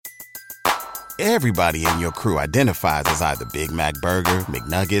Everybody in your crew identifies as either Big Mac Burger,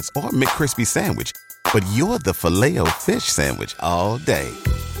 McNuggets, or McCrispy Sandwich. But you're the Filet-O-Fish Sandwich all day.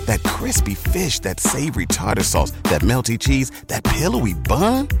 That crispy fish, that savory tartar sauce, that melty cheese, that pillowy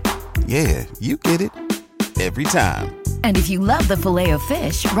bun. Yeah, you get it. Every time. And if you love the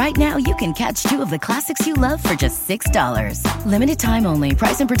Filet-O-Fish, right now you can catch two of the classics you love for just $6. Limited time only.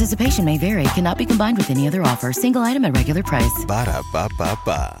 Price and participation may vary. Cannot be combined with any other offer. Single item at regular price.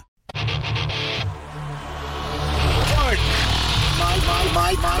 Ba-da-ba-ba-ba.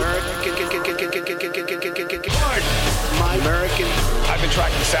 My American. I've been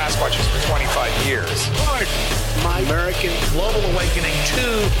tracking Sasquatches for 25 years. My American. Global awakening to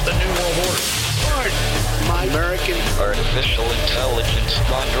the New World Order. My American. Artificial intelligence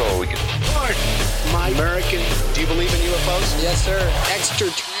android. My American. Do you believe in UFOs? Yes, sir.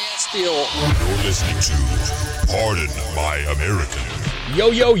 Extraterrestrial. You're listening to Pardon My American. Yo,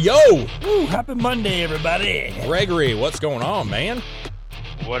 yo, yo! Ooh, happy Monday, everybody. Gregory, what's going on, man?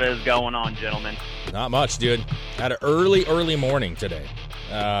 What is going on, gentlemen? Not much, dude. Had an early morning today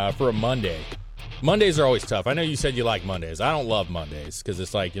for a Monday. Mondays are always tough. I know you said you like Mondays. I don't love Mondays because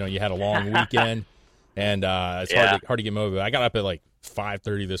it's like, you had a long weekend and it's hard to get motivated. I got up at like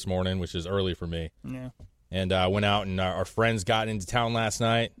 5:30 this morning, which is early for me. Yeah. And went out and our friends got into town last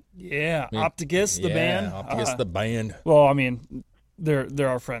night. Yeah, Opticus, the band. Opticus, the band. Well, I mean, they're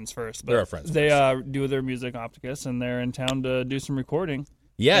our friends first. But they're our friends They do their music, Opticus, and they're in town to do some recording.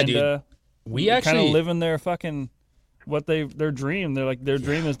 Yeah, and, dude. We kind actually of living their fucking their dream. They're like their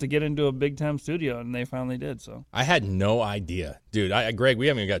dream is to get into a big time studio, and they finally did. So I had no idea, dude. Greg, we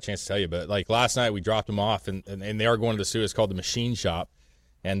haven't even got a chance to tell you, but like last night we dropped them off, and they are going to the studio. It's called the Machine Shop,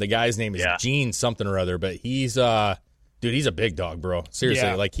 and the guy's name is Gene something or other, but he's dude, he's a big dog, bro.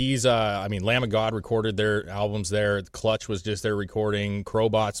 Seriously, like he's I mean, Lamb of God recorded their albums there. Clutch was just their recording.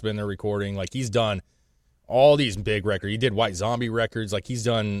 Crowbot's been their recording. Like he's done all these big records. He did White Zombie records. Like he's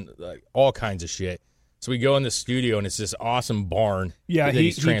done all kinds of shit. So we go in the studio and it's this awesome barn. Yeah, that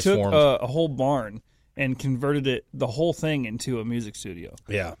he transformed. took a whole barn and converted the whole thing into a music studio.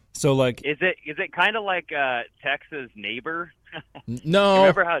 Yeah. So like, is it kind of like Texas Neighbor? No.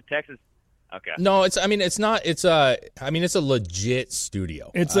 Remember how Texas? Okay. No, it's a legit studio.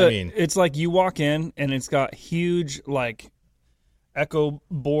 It's like you walk in and it's got huge like echo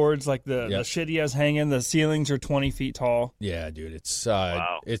boards, like the shit he has hanging. The ceilings are 20 feet tall. Yeah, dude, it's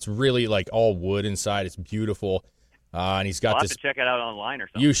wow. It's really like all wood inside. It's beautiful, and he's got I'll this. have to check it out online or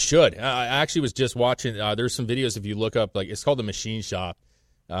something. You should. I actually was just watching. There's some videos if you look up. Like it's called the Machine Shop,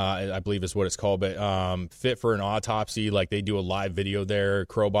 I believe is what it's called. But Fit for an Autopsy, like they do a live video there.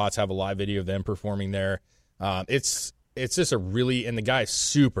 Crowbots have a live video of them performing there. It's just a really, and the guy's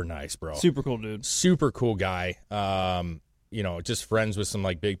super nice, bro. Super cool dude. Super cool guy. Just friends with some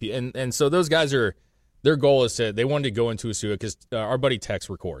like big people. And so those guys their goal is they wanted to go into a studio because our buddy Tex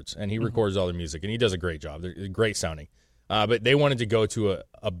records and he records all their music and he does a great job. They're great sounding. But they wanted to go to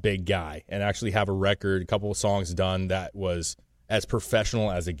a big guy and actually have a couple of songs done that was as professional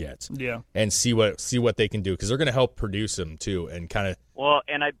as it gets. Yeah. And see what they can do because they're going to help produce them too and kind of. Well,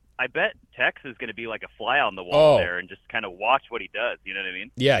 and I bet Tex is going to be like a fly on the wall there and just kind of watch what he does. You know what I mean?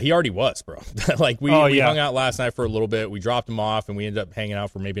 Yeah, he already was, bro. Like we hung out last night for a little bit. We dropped him off, and we ended up hanging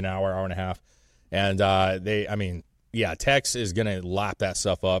out for maybe an hour and a half. And Tex is going to lap that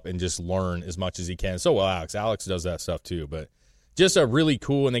stuff up and just learn as much as he can. So will Alex. Alex does that stuff too. But just a really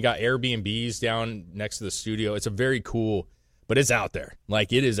cool, and they got Airbnbs down next to the studio. It's a very cool, but it's out there.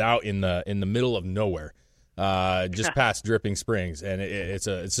 Like it is out in the middle of nowhere. Just past Dripping Springs, and it's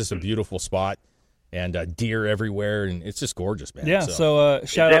just a beautiful spot, and deer everywhere, and it's just gorgeous, man. Yeah. So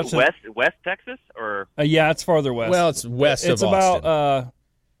shout out to West Texas, or yeah, it's farther west. Well, it's west of Austin. It's about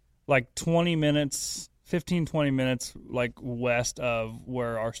like 20 minutes, 15-20 minutes, like west of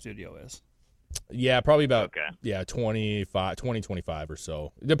where our studio is. Yeah, probably about 25 or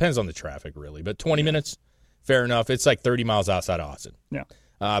so. It depends on the traffic, really, but 20 minutes, fair enough. It's like 30 miles outside Austin. Yeah.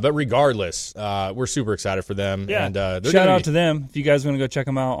 But regardless, we're super excited for them. Yeah. And, shout out to them. If you guys want to go check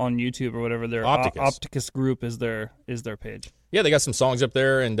them out on YouTube or whatever, their Opticus. Opticus Group is their page. Yeah, they got some songs up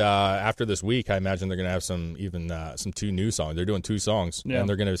there, and after this week, I imagine they're gonna have some 2 new songs. They're doing 2 songs, and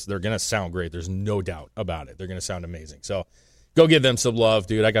they're gonna sound great. There's no doubt about it. They're gonna sound amazing. So go give them some love,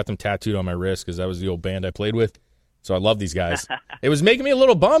 dude. I got them tattooed on my wrist because that was the old band I played with. So I love these guys. It was making me a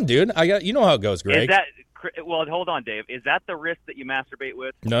little bummed, dude. You know how it goes, Greg. Well, hold on, Dave. Is that the wrist that you masturbate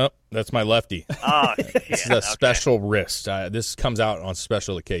with? No, that's my lefty. Oh, this is a special wrist. This comes out on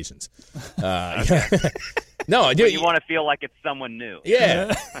special occasions. No, dude. You want to feel like it's someone new.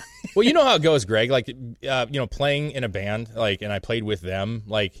 Yeah. Well, you know how it goes, Greg. Like, playing in a band, like, and I played with them.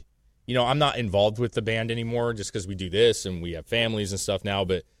 Like, I'm not involved with the band anymore just because we do this and we have families and stuff now.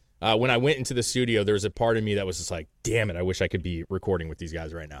 But when I went into the studio, there was a part of me that was just like, damn it, I wish I could be recording with these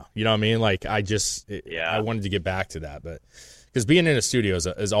guys right now. You know what I mean? Like, I wanted to get back to that. But because being in a studio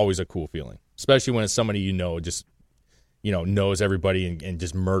is always a cool feeling, especially when it's somebody just knows everybody and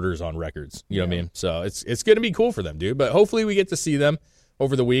just murders on records. You know what I mean? So it's going to be cool for them, dude. But hopefully we get to see them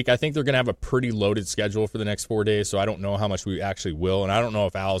over the week. I think they're going to have a pretty loaded schedule for the next 4 days, so I don't know how much we actually will, and I don't know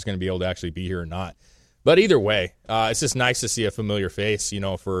if Al is going to be able to actually be here or not. But either way, it's just nice to see a familiar face,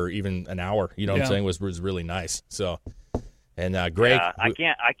 for even an hour. You know what I'm saying? Was really nice. So, and Greg, I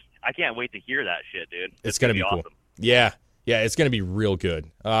can't wait to hear that shit, dude. It's going to be awesome. Cool. Yeah, it's going to be real good.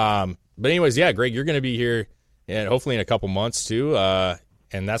 But anyways, Greg, you're going to be here, and hopefully in a couple months too,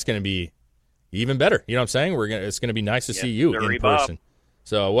 and that's going to be even better. You know what I'm saying? It's going to be nice to see you in person.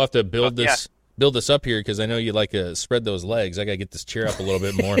 So we'll have to build this up here because I know you like to spread those legs. I got to get this chair up a little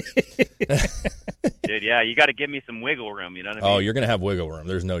bit more. Dude, you got to give me some wiggle room. You know what I mean? Oh, you're going to have wiggle room.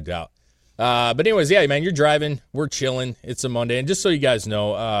 There's no doubt. But anyways, man, you're driving. We're chilling. It's a Monday. And just so you guys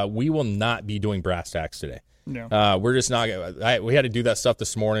know, we will not be doing brass tacks today. No. We're just not. We had to do that stuff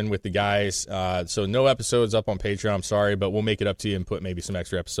this morning with the guys. So no episodes up on Patreon. I'm sorry, but we'll make it up to you and put maybe some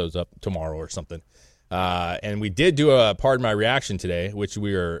extra episodes up tomorrow or something. And we did do a Pardon My Reaction today, which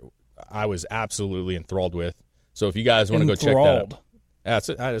I was absolutely enthralled with. So if you guys want to go check that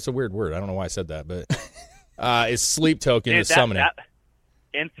out. It's a weird word. I don't know why I said that, but it's Sleep Token is summoning.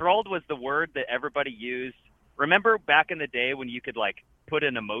 Enthralled was the word that everybody used. Remember back in the day when you could put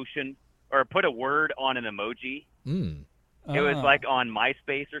an emotion or put a word on an emoji? It was like on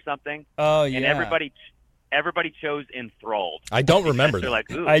MySpace or something. Oh, yeah. And everybody chose enthralled. I don't remember that.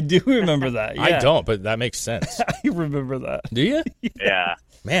 Like, ooh. I do remember that. Yeah. I don't, but that makes sense. I remember that. Do you? Yeah.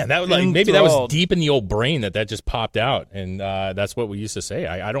 Man, that was maybe that was deep in the old brain that just popped out, and that's what we used to say.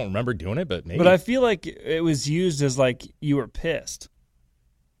 I don't remember doing it, but maybe. But I feel like it was used as you were pissed.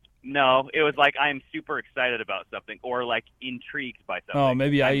 No, it was I'm super excited about something or intrigued by something. Oh,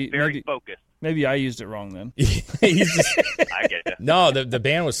 maybe I'm very focused. Maybe I used it wrong then. I get you. No, the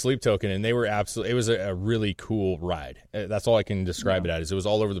band was Sleep Token, and they were absolutely. It was a really cool ride. That's all I can describe it as. It was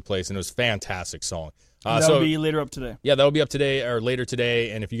all over the place, and it was a fantastic song. That'll be later up today. Yeah, that'll be up today or later today.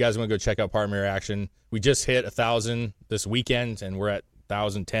 And if you guys want to go check out Pardon My Reaction, we just hit 1,000 this weekend, and we're at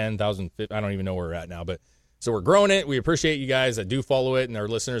 1,010, 1,050. I don't even know where we're at now, but. So we're growing it. We appreciate you guys that do follow it and our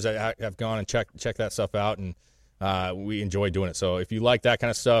listeners that have gone and check that stuff out, and we enjoy doing it. So if you like that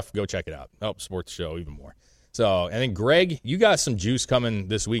kind of stuff, go check it out. Help support the show even more. So, and then Greg, you got some juice coming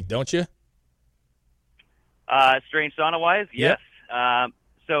this week, don't you? Strange Sauna-wise, yes. Yep.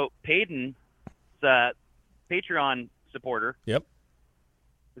 So Peyton, the Patreon supporter,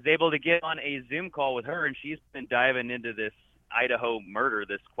 was able to get on a Zoom call with her, and she's been diving into this Idaho murder,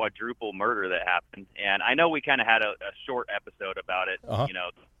 this quadruple murder that happened. And I know we kind of had a short episode about it. Uh-huh.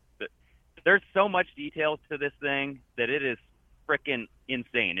 But there's so much details to this thing that it is freaking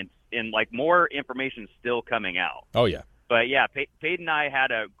insane. And more information still coming out. Oh, yeah. But yeah, Peyton and I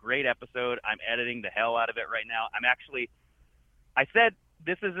had a great episode. I'm editing the hell out of it right now. I said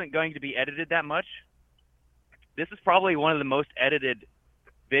this isn't going to be edited that much. This is probably one of the most edited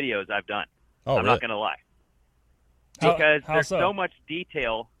videos I've done. Oh, I'm really? not going to lie. Because how there's so? so much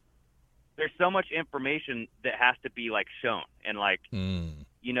detail, there's so much information that has to be shown, and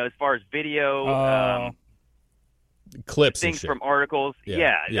as far as video, clips, things and shit. from articles,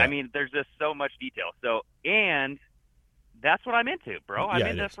 Yeah. I mean, there's just so much detail. So, and that's what I'm into, bro. I'm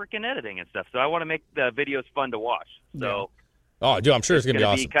into freaking editing and stuff. So I want to make the videos fun to watch. So, dude, I'm sure it's gonna be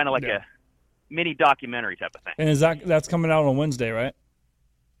awesome. Kind of like a mini documentary type of thing. And that's coming out on Wednesday, right?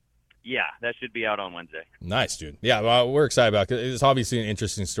 Yeah, that should be out on Wednesday. Nice, dude. Yeah, well, we're excited about it. It's obviously an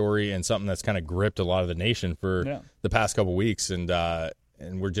interesting story and something that's kind of gripped a lot of the nation for the past couple weeks, and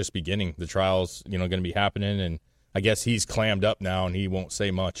we're just beginning. The trial's going to be happening, and I guess he's clammed up now, and he won't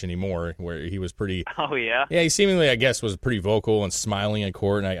say much anymore, where he was pretty... Oh, yeah? Yeah, he seemingly, I guess, was pretty vocal and smiling in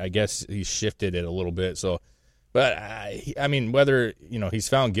court, and I guess he shifted it a little bit, so... But, I mean, whether, he's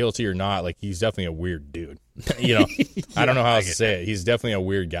found guilty or not, he's definitely a weird dude. I don't know how else to say it. He's definitely a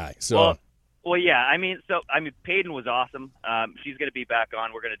weird guy. So, well, yeah. I mean, Peyton was awesome. She's going to be back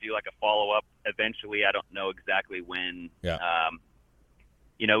on. We're going to do a follow-up eventually. I don't know exactly when. Yeah.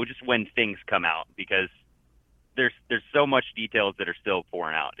 Just when things come out, because there's so much details that are still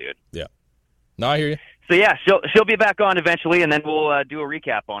pouring out, dude. Yeah. No, I hear you. So, yeah, she'll be back on eventually, and then we'll do a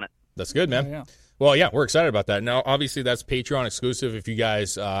recap on it. That's good, man. Yeah. Well, yeah, we're excited about that. Now, obviously, that's Patreon exclusive. If you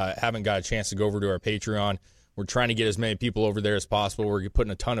guys haven't got a chance to go over to our Patreon, we're trying to get as many people over there as possible. We're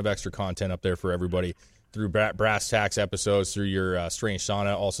putting a ton of extra content up there for everybody. through Brass Tacks episodes, through your Strange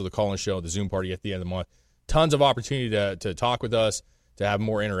Sauna, also the call-in show, the Zoom party at the end of the month. Tons of opportunity to talk with us, to have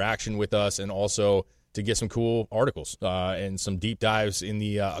more interaction with us, and also to get some cool articles and some deep dives in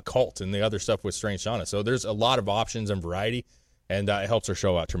the occult and the other stuff with Strange Sauna. So there's a lot of options and variety, and it helps our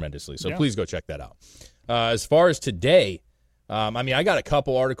show out tremendously. So please go check that out. As far as today, I got a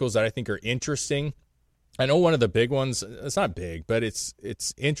couple articles that I think are interesting. I know one of the big ones, it's not big, but it's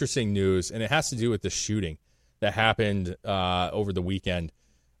interesting news, and it has to do with the shooting that happened over the weekend,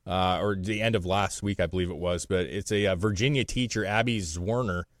 or the end of last week, I believe it was. But it's a Virginia teacher, Abby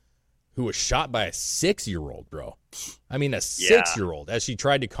Zwerner, who was shot by a 6-year-old, bro. I mean, a 6-year-old, as she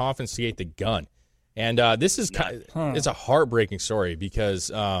tried to confiscate the gun. And this is it's a heartbreaking story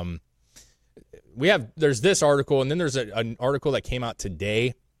because there's this article, and then there's an article that came out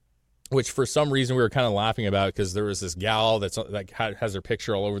today, which for some reason we were kind of laughing about because there was this gal that has her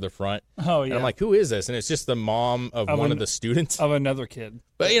picture all over the front. Oh, yeah. And I'm like, who is this? And it's just the mom of one of the students. Of another kid.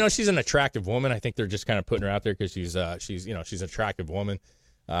 But, she's an attractive woman. I think they're just kind of putting her out there because she's an attractive woman.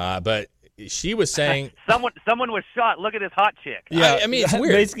 But she was saying... Someone was shot. Look at this hot chick. Yeah, I mean, it's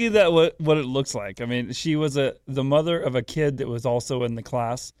weird. Basically, what it looks like. I mean, she was the mother of a kid that was also in the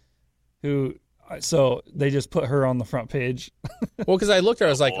class who... So they just put her on the front page. Well, because I looked at her,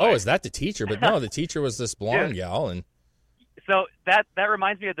 I was like, oh, is that the teacher? But no, the teacher was this blonde gal. And so that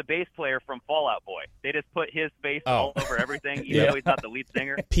reminds me of the bass player from Fall Out Boy. They just put his face all over everything, even though he's not the lead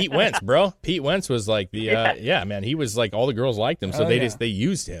singer. Pete Wentz, bro. Pete Wentz was like man, he was like, all the girls liked him. So they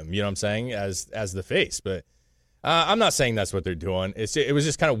used him, you know what I'm saying, as the face. But I'm not saying that's what they're doing. It was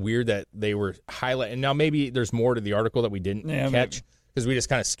just kind of weird that they were highlighting. Now, maybe there's more to the article that we didn't catch. Because we just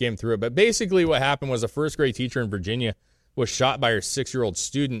kind of skimmed through it. But basically what happened was a first-grade teacher in Virginia was shot by her 6-year-old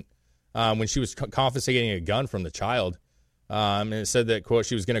student when she was confiscating a gun from the child. And it said that, quote,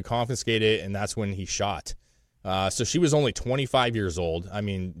 she was going to confiscate it, and that's when he shot. So she was only 25 years old. I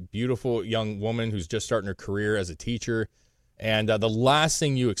mean, beautiful young woman who's just starting her career as a teacher. And the last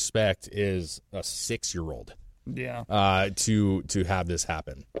thing you expect is a 6-year-old to have this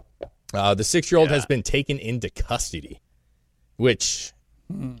happen. The 6-year-old has been taken into custody. Which,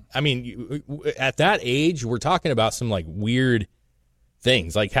 I mean, at that age, we're talking about some, like, weird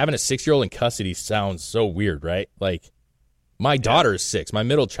things. Like, having a 6-year-old in custody sounds so weird, right? Like, my daughter is 6. My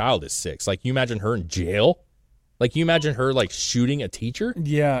middle child is 6. Like, you imagine her in jail? Like, you imagine her, like, shooting a teacher?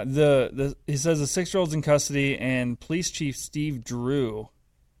 Yeah, he says the 6-year-old's in custody, and Police Chief Steve Drew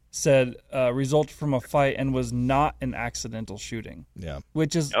said resulted from a fight and was not an accidental shooting. Yeah.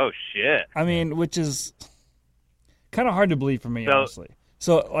 Which is... Oh, shit. I mean, which is... kind of hard to believe for me, honestly.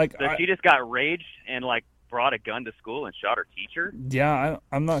 So she just got raged and brought a gun to school and shot her teacher? Yeah,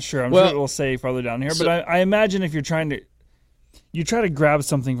 I'm not sure. I'm sure it will say farther down here. But I imagine if you try to grab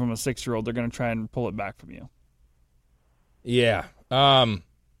something from a 6-year-old, they're going to try and pull it back from you. Yeah.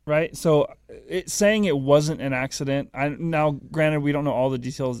 Right? So saying it wasn't an accident. Now, granted, we don't know all the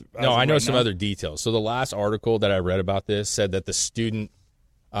details. No, I know some other details. So the last article that I read about this said that the student...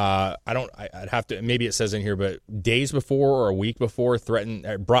 I'd have to, maybe it says in here, but days before or a week before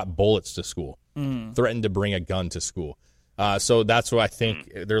brought bullets to school, threatened to bring a gun to school. So that's what I think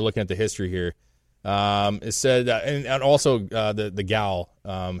they're looking at the history here. It said, and also the gal,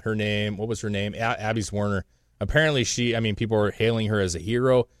 her name, what was her name? Abby Zwerner. Apparently people were hailing her as a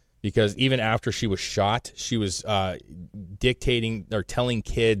hero because even after she was shot, she was dictating or telling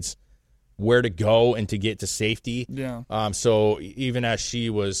kids where to go and to get to safety. Yeah. So even as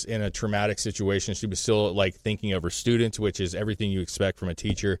she was in a traumatic situation, she was still thinking of her students, which is everything you expect from a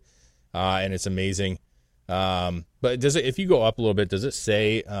teacher. And it's amazing. But if you go up a little bit, does it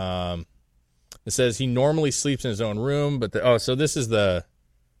say, it says he normally sleeps in his own room, but so this is the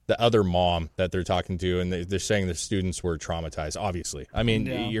other mom that they're talking to, and they're saying the students were traumatized, obviously. I mean,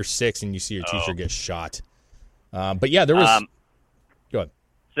 you're 6 and you see your teacher get shot. But yeah, there was, go ahead.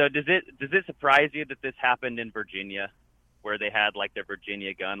 So does it surprise you that this happened in Virginia, where they had the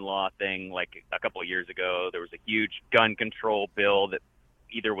Virginia gun law thing a couple of years ago? There was a huge gun control bill that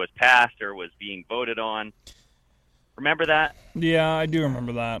either was passed or was being voted on. Remember that? Yeah, I do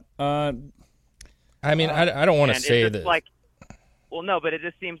remember that. I mean, I don't want to say that. Well, no, but it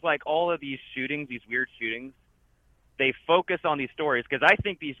just seems like all of these shootings, these weird shootings, they focus on these stories because I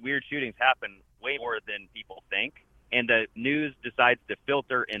think these weird shootings happen way more than people think. And the news decides to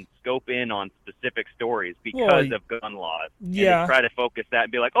filter and scope in on specific stories because of gun laws. Yeah. And they try to focus that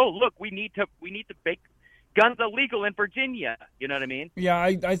and be like, oh, look, we need to make guns illegal in Virginia. You know what I mean? Yeah,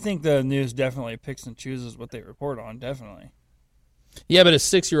 I think the news definitely picks and chooses what they report on, definitely. Yeah, but a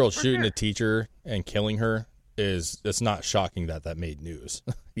 6-year-old shooting a teacher and killing her it's not shocking that made news,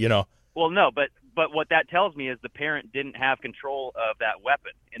 you know? Well, no, but but what that tells me is the parent didn't have control of that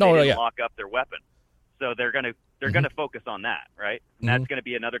weapon, and they didn't lock up their weapon. So they're gonna focus on that, right? And that's gonna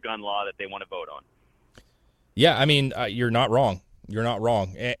be another gun law that they want to vote on. Yeah, I mean, you're not wrong. You're not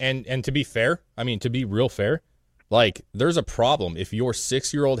wrong. And to be fair, I mean, to be real fair, like, there's a problem. If your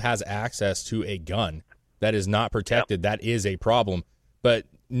 6-year-old has access to a gun that is not protected, that is a problem. But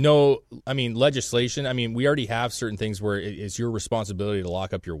no, I mean, legislation, I mean, we already have certain things where it's your responsibility to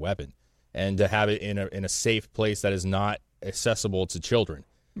lock up your weapon and to have it in a safe place that is not accessible to children.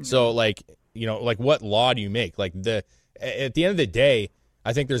 Mm-hmm. So, like, you know, like, what law do you make? Like, at the end of the day,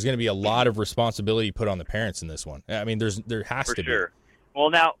 I think there's going to be a lot of responsibility put on the parents in this one. I mean, there has to be. For sure.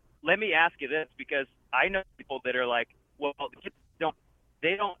 Well, now, let me ask you this, because I know people that are like, well, the kids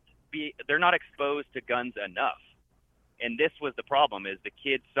they're not exposed to guns enough. And this was the problem, is the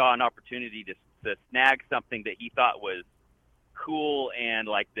kid saw an opportunity to snag something that he thought was cool and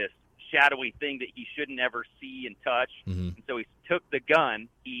like this shadowy thing that he shouldn't ever see and touch. Mm-hmm. And so he took the gun.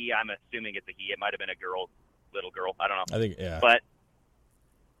 I'm assuming it's a he. It might have been a little girl. I don't know. I think, yeah. But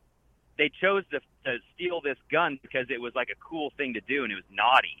they chose to steal this gun because it was like a cool thing to do and it was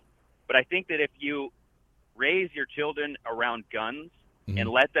naughty. But I think that if you raise your children around guns and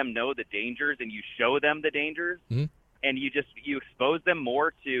let them know the dangers and you show them the dangers and you expose them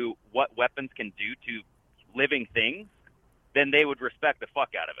more to what weapons can do to living things, then they would respect the fuck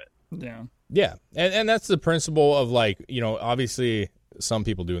out of it. Yeah. Yeah. And that's the principle of, like, you know, obviously some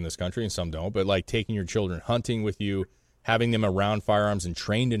people do in this country and some don't, but like taking your children hunting with you, having them around firearms and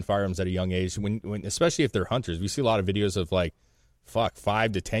trained in firearms at a young age, when especially if they're hunters. We see a lot of videos of, like, 5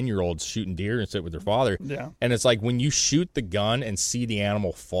 to 10-year-olds shooting deer and sit with their father. Yeah. And it's like when you shoot the gun and see the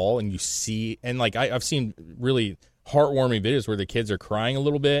animal fall and you see, and like I've seen really heartwarming videos where the kids are crying a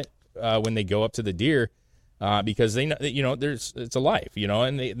little bit when they go up to the deer because they know, you know, it's a life, you know,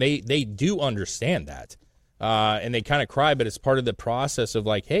 and they do understand that. And they kind of cry, but it's part of the process of,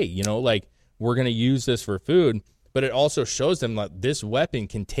 like, hey, you know, like, we're going to use this for food. But it also shows them that this weapon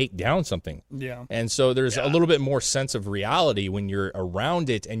can take down something. Yeah. And so there's a little bit more sense of reality when you're around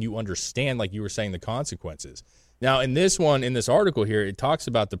it and you understand, like you were saying, the consequences. Now, in this article here, it talks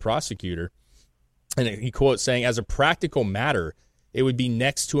about the prosecutor, and he quotes saying, as a practical matter, it would be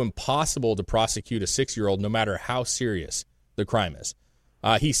next to impossible to prosecute a 6-year-old no matter how serious the crime is.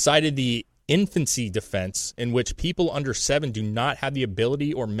 He cited the infancy defense, in which people under 7 do not have the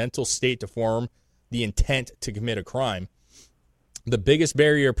ability or mental state to form the intent to commit a crime. The biggest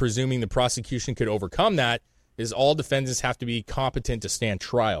barrier, presuming the prosecution could overcome that, is all defendants have to be competent to stand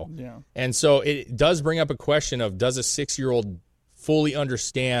trial. Yeah. And so it does bring up a question of, does a 6-year-old fully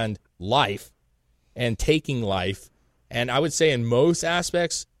understand life and taking life? And I would say in most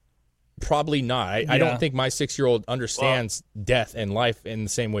aspects, probably not. I don't think my 6-year-old understands death and life in the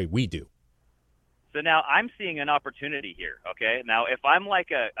same way we do. So now I'm seeing an opportunity here, okay? Now, if I'm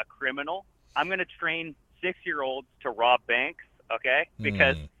like a criminal, I'm going to train 6-year-olds to rob banks, okay?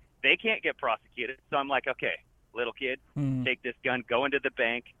 Because they can't get prosecuted. So I'm like, okay, little kid, take this gun, go into the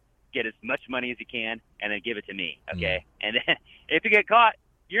bank, get as much money as you can, and then give it to me, okay? And then if you get caught,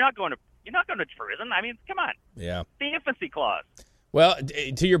 you're not going to prison. I mean, come on. Yeah. The infancy clause. Well,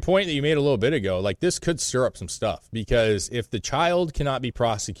 to your point that you made a little bit ago, like, this could stir up some stuff, because if the child cannot be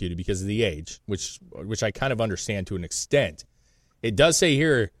prosecuted because of the age, which I kind of understand to an extent, it does say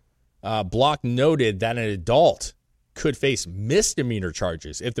here, Block noted that an adult could face misdemeanor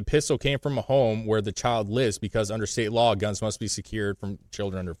charges if the pistol came from a home where the child lives, because under state law, guns must be secured from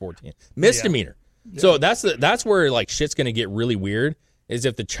children under 14. Misdemeanor. Yeah. So that's where, like, shit's going to get really weird, is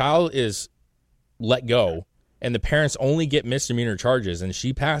if the child is let go and the parents only get misdemeanor charges and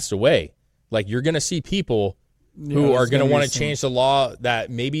she passed away. Like, you're going to see people who are going to want to change the law that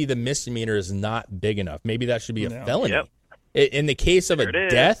maybe the misdemeanor is not big enough. Maybe that should be a felony. Yep. In the case of a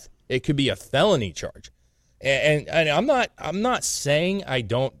death, it could be a felony charge. And I'm not saying I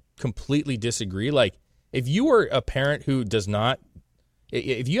don't completely disagree. Like, if you are a parent who does not,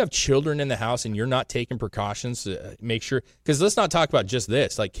 if you have children in the house and you're not taking precautions to make sure, because let's not talk about just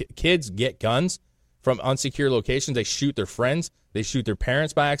this. Like, kids get guns from unsecure locations. They shoot their friends. They shoot their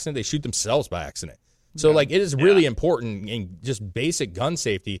parents by accident. They shoot themselves by accident. So, like, it is really important in just basic gun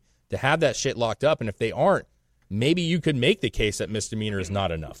safety to have that shit locked up. And if they aren't, maybe you could make the case that misdemeanor is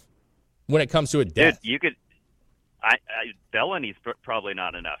not enough when it comes to a death. Dude, you could. Felony's probably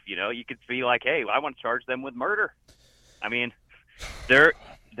not enough. You know, you could be like, hey, I want to charge them with murder. I mean, they're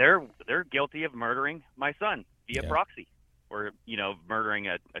guilty of murdering my son via proxy, or, you know, murdering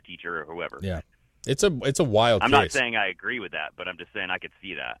a teacher or whoever. Yeah, it's a wild. I'm not saying I agree with that, but I'm just saying I could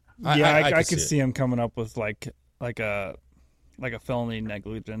see that. I could see him coming up with like a like a felony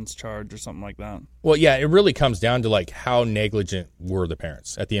negligence charge or something like that. Well, yeah, it really comes down to like how negligent were the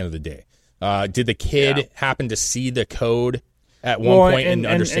parents at the end of the day. Did the kid happen to see the code at one point and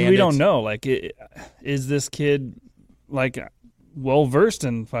understand it? And we don't know. Like, is this kid like well versed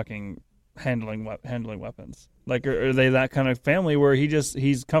in fucking handling weapons? Like, are they that kind of family where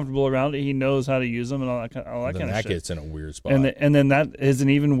he's comfortable around it, he knows how to use them and all that kind of shit? That gets in a weird spot. And then that is an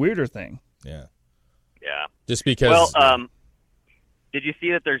even weirder thing. Yeah. Yeah. Just because. Well, did you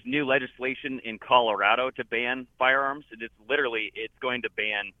see that there's new legislation in Colorado to ban firearms? It's going to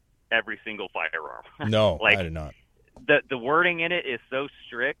ban every single firearm. No, like, I did not. The wording in it is so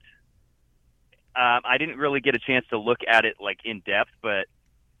strict. I didn't really get a chance to look at it like in depth, but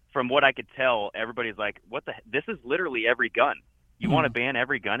from what I could tell, everybody's like, "What the? This is literally every gun. You want to ban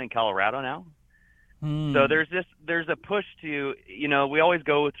every gun in Colorado now?" So there's a push to, we always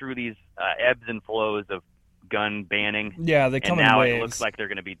go through these ebbs and flows of gun banning. Yeah, they come and now in waves. It looks like they're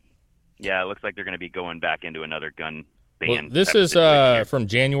going to be going back into another gun ban. Well, this is from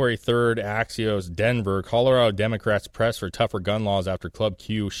January 3rd, Axios, Denver. Colorado Democrats press for tougher gun laws after Club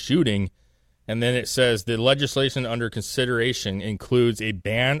Q shooting. And then it says the legislation under consideration includes a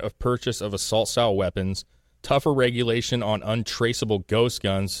ban of purchase of assault-style weapons, tougher regulation on untraceable ghost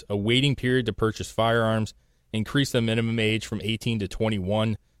guns, a waiting period to purchase firearms, increase the minimum age from 18 to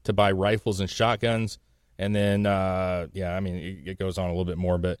 21 to buy rifles and shotguns, and then, it goes on a little bit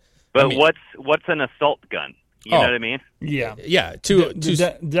more. But what's an assault gun? You know what I mean? Yeah. Yeah.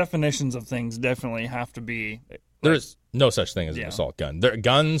 Definitions of things definitely have to be. There's no such thing as an assault gun.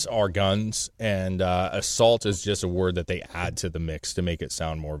 Guns are guns, and assault is just a word that they add to the mix to make it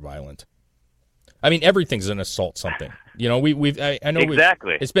sound more violent. I mean, everything's an assault something. I know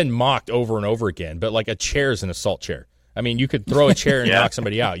exactly. It's been mocked over and over again, but like a chair is an assault chair. I mean, you could throw a chair and knock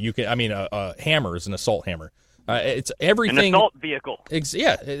somebody out. A hammer is an assault hammer. It's everything. An assault vehicle.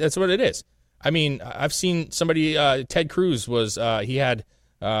 That's what it is. I mean, I've seen somebody. Ted Cruz he had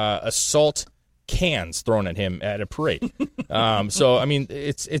assault cans thrown at him at a parade. So I mean,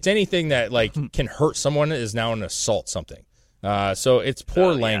 it's anything that like can hurt someone is now an assault something. So it's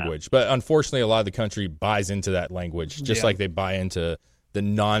poor language, but unfortunately, a lot of the country buys into that language, just like they buy into the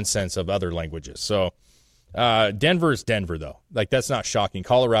nonsense of other languages. So Denver's Denver, though. Like, that's not shocking.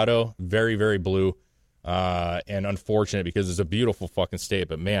 Colorado, very, very blue, and unfortunate because it's a beautiful fucking state.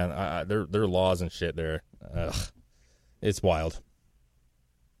 But man, their laws and shit there, it's wild.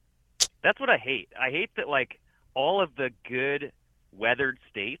 That's what I hate. I hate that like all of the good weathered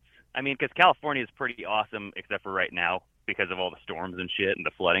states. I mean, because California is pretty awesome, except for right now, because of all the storms and shit and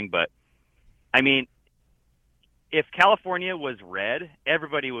the flooding. But, I mean, if California was red,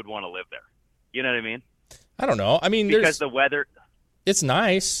 everybody would want to live there. You know what I mean? I don't know. I mean, because the weather... It's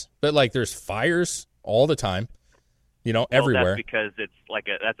nice, but, like, there's fires all the time, everywhere. That's because it's like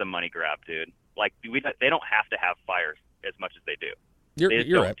that's a money grab, dude. Like, they don't have to have fires as much as they do. They just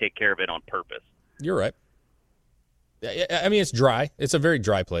don't take care of it on purpose. You're right. I mean, it's dry. It's a very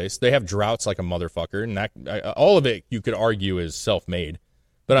dry place. They have droughts like a motherfucker, and all of it you could argue is self-made.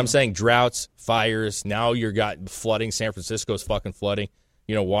 But I'm saying droughts, fires. Now you've got flooding. San Francisco's fucking flooding.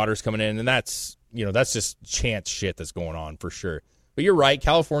 Water's coming in, and that's just chance shit that's going on for sure. But you're right.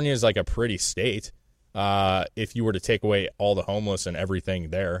 California is like a pretty state. If you were to take away all the homeless and everything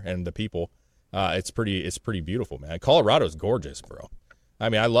there and the people, it's pretty beautiful, man. Colorado's gorgeous, bro. I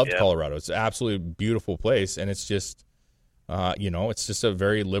mean, I loved Colorado. It's an absolutely beautiful place, and it's just. It's just a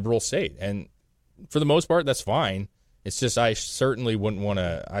very liberal state, and for the most part, that's fine. It's just I certainly wouldn't want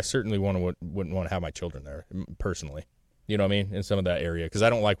to have my children there personally. You know what I mean? In some of that area, because I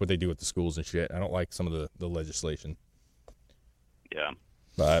don't like what they do with the schools and shit. I don't like some of the legislation. Yeah,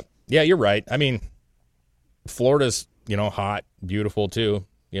 but yeah, you're right. I mean, Florida's hot, beautiful too.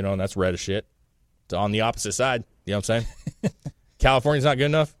 And that's red as shit. It's on the opposite side. You know what I'm saying? California's not good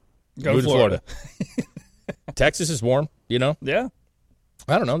enough. Go to Florida. Texas is warm, Yeah.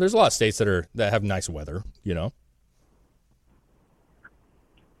 I don't know. There's a lot of states that have nice weather,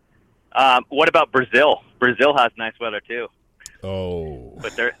 What about Brazil? Brazil has nice weather too. Oh.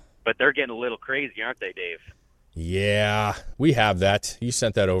 But they're getting a little crazy, aren't they, Dave? Yeah, we have that. You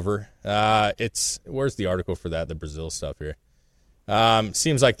sent that over. Where's the article for that? The Brazil stuff here.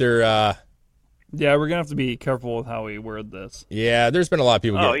 Seems like they're. Yeah, we're gonna have to be careful with how we word this. Yeah, there's been a lot of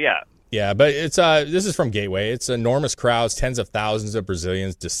people. Yeah, but it's this is from Gateway. It's enormous crowds, tens of thousands of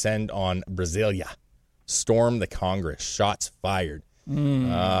Brazilians descend on Brasilia, storm the Congress, shots fired.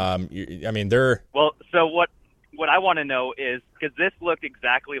 I mean, they're well. So what I want to know is because this looked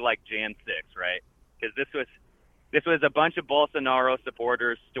exactly like Jan 6, right? Because this was This was a bunch of Bolsonaro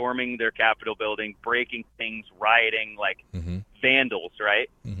supporters storming their Capitol building, breaking things, rioting like vandals, right?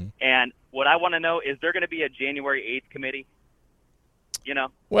 And what I want to know is there going to be a January 8th committee? You know?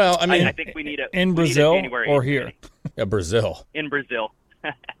 Well, I mean, I think we need a in Brazil or here. Brazil. In Brazil.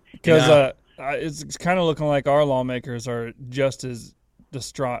 Because it's kind of looking like our lawmakers are just as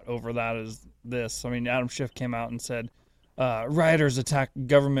distraught over that as this. I mean, Adam Schiff came out and said, rioters attack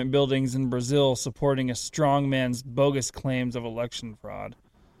government buildings in Brazil supporting a strongman's bogus claims of election fraud.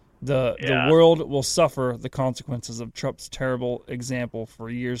 The world will suffer the consequences of Trump's terrible example for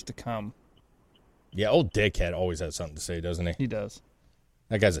years to come. Yeah, old dickhead always has something to say, doesn't he? He does.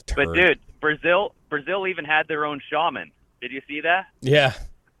 That guy's a turd. But, dude, Brazil even had their own shaman. Did you see that? Yeah.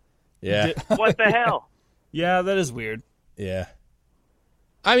 Yeah. What the hell? Yeah, that is weird. Yeah.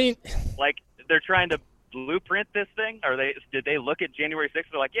 I mean, like, they're trying to blueprint this thing? Did they look at January 6th?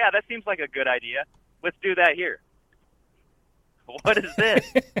 They're like, yeah, that seems like a good idea. Let's do that here. What is this?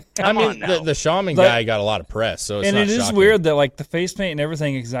 I mean, the shaman guy got a lot of press, so it's and not it is shocking. weird that like the face paint and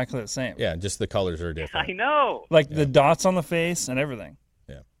everything is exactly the same. Yeah, just the colors are different. I know. Like the dots on the face and everything.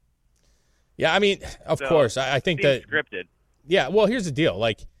 Yeah, I mean, of course, I think that scripted. Yeah, well, here's the deal.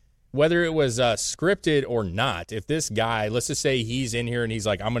 Like, whether it was scripted or not, if this guy, let's just say he's in here and he's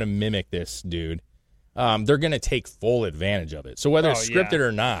like, I'm going to mimic this dude, they're going to take full advantage of it. So whether it's scripted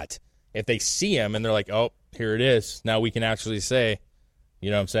or not, if they see him and they're like, oh, here it is, now we can actually say,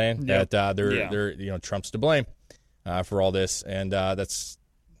 you know what I'm saying, that they're you know, Trump's to blame for all this. And that's,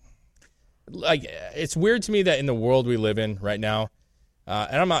 like, it's weird to me that in the world we live in right now,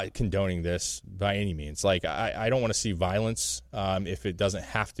 and I'm not condoning this by any means. Like, I don't want to see violence if it doesn't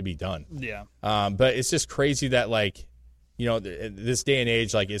have to be done. Yeah. But it's just crazy that, like, you know, this day and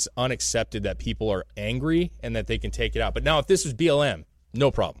age, like, it's unaccepted that people are angry and that they can take it out. But now if this was BLM,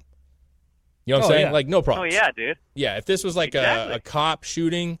 no problem. You know what I'm saying? Yeah. Like, no problem. Oh, yeah, dude. Yeah, if this was like a cop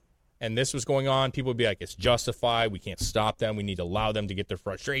shooting and this was going on, people would be like, it's justified. We can't stop them. We need to allow them to get their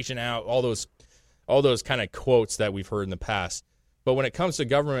frustration out. All those kind of quotes that we've heard in the past. But when it comes to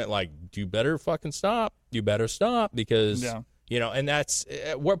government, like, you better fucking stop. You better stop because, you know, and that's,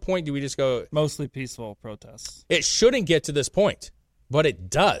 at what point do we just go? Mostly peaceful protests. It shouldn't get to this point, but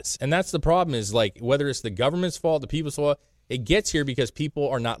it does. And that's the problem is, like, whether it's the government's fault, the people's fault, it gets here because people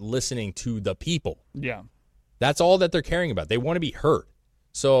are not listening to the people. Yeah. That's all that they're caring about. They want to be heard.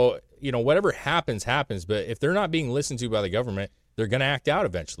 So, you know, whatever happens, happens. But if they're not being listened to by the government, they're going to act out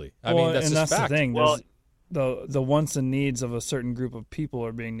eventually. I mean, that's just fact. The thing. Well, the wants and needs of a certain group of people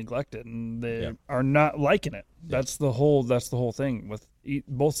are being neglected, and they are not liking it. That's the whole thing with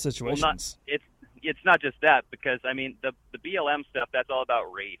both situations. Well, it's not just that, because I mean the BLM stuff, that's all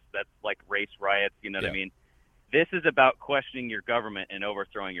about race. That's like race riots. You know what I mean? This is about questioning your government and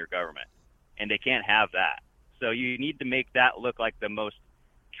overthrowing your government, and they can't have that. So you need to make that look like the most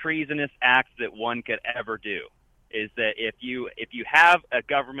treasonous act that one could ever do. Is that if you have a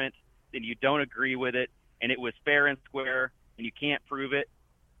government and you don't agree with it, and it was fair and square, and you can't prove it,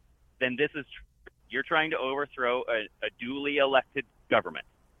 then you're trying to overthrow a duly elected government.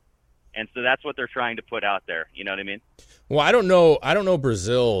 And so that's what they're trying to put out there. You know what I mean? Well, I don't know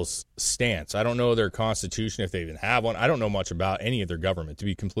Brazil's stance. I don't know their constitution, if they even have one. I don't know much about any of their government, to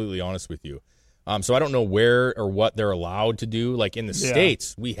be completely honest with you. So I don't know where or what they're allowed to do. Like in the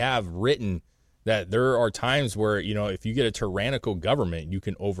States, we have written that there are times where, you know, if you get a tyrannical government, you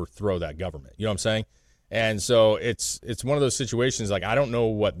can overthrow that government. You know what I'm saying? And so it's one of those situations, like, I don't know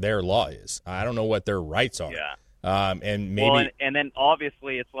what their law is. I don't know what their rights are. Yeah. And maybe and then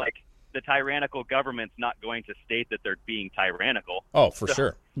obviously it's like the tyrannical government's not going to state that they're being tyrannical. Oh, for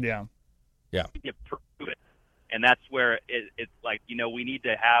sure. Yeah. Yeah. You prove it. And that's where it's like, you know, we need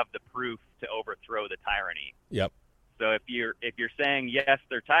to have the proof to overthrow the tyranny. Yep. So if you're saying, yes,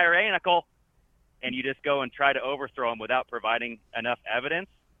 they're tyrannical, and you just go and try to overthrow them without providing enough evidence,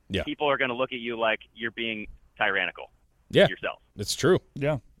 people are going to look at you like you're being tyrannical yourself. It's true.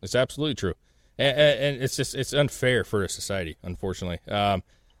 Yeah. It's absolutely true. And it's unfair for a society, unfortunately.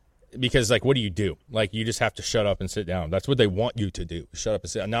 Because, like, what do you do? Like, you just have to shut up and sit down. That's what they want you to do. Shut up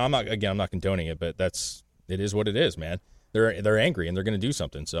and sit down. Now, I'm not condoning it, but it is what it is, man. They're angry, and they're going to do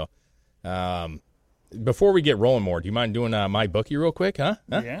something. So, before we get rolling more, do you mind doing my bookie real quick, huh?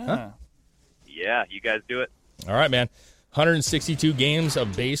 Yeah. Yeah, you guys do it. All right, man. 162 games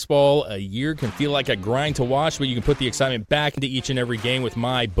of baseball a year can feel like a grind to watch, but you can put the excitement back into each and every game with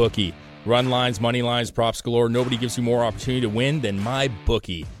MyBookie. Run lines, money lines, props galore. Nobody gives you more opportunity to win than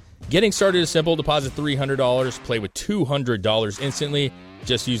MyBookie. Getting started is simple. Deposit $300, play with $200 instantly,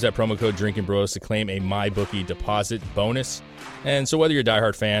 Just use that promo code Drinking Bros to claim a MyBookie deposit bonus. And so whether you're a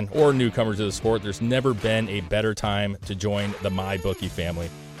diehard fan or newcomer to the sport, there's never been a better time to join the MyBookie family.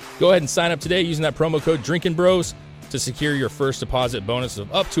 Go ahead and sign up today using that promo code Drinking Bros to secure your first deposit bonus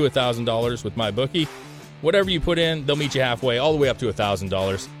of up to $1,000 with MyBookie. Whatever you put in, they'll meet you halfway, all the way up to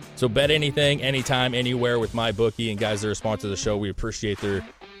 $1,000. So bet anything, anytime, anywhere with MyBookie. And guys, they're a sponsor of the show. We appreciate their,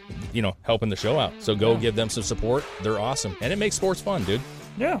 helping the show out. So go give them some support. They're awesome. And it makes sports fun, dude.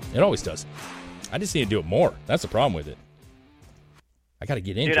 Yeah. It always does. I just need to do it more. That's the problem with it. I got to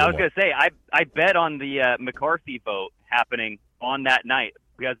get into it. Dude, I was going to say, I bet on the McCarthy vote happening on that night.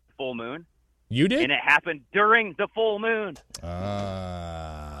 We had the full moon. You did? And it happened during the full moon.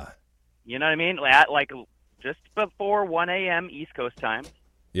 You know what I mean? At just before 1 a.m. East Coast time.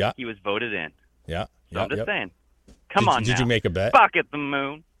 Yeah. He was voted in. Yeah. So I'm just saying. Come on now. Did you make a bet? Bucket the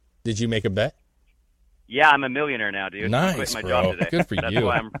moon. Did you make a bet? Yeah, I'm a millionaire now, dude. Nice, I'm quitting my bro. job today. Good for That's you.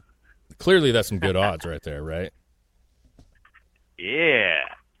 Why I'm... Clearly, that's some good odds right there, right? Yeah.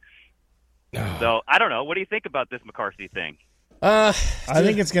 So, I don't know. What do you think about this McCarthy thing? I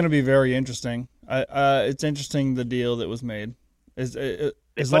think it's going to be very interesting. It's interesting, the deal that was made. As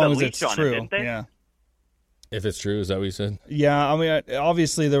long as it's true. Didn't they? Yeah. If it's true, is that what you said? Yeah, I mean,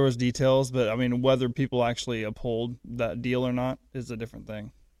 obviously there was details, but I mean, whether people actually uphold that deal or not is a different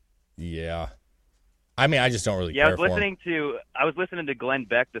thing. Yeah. I mean, I just don't really care I was listening to Glenn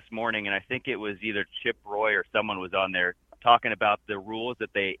Beck this morning, and I think it was either Chip Roy or someone was on there talking about the rules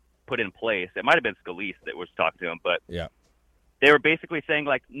that they put in place. It might have been Scalise that was talking to him, but yeah, they were basically saying,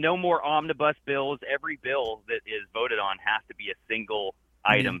 no more omnibus bills. Every bill that is voted on has to be a single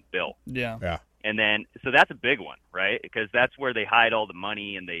item bill. Yeah. Yeah. And then, so that's a big one, right? Because that's where they hide all the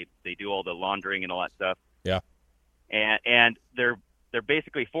money and they do all the laundering and all that stuff. Yeah. And they're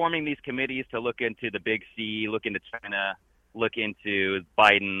basically forming these committees to look into the Big C, look into China, look into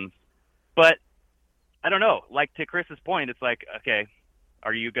Biden's. But I don't know. Like, to Chris's point, it's like, okay,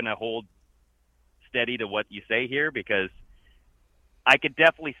 are you going to hold steady to what you say here? Because I could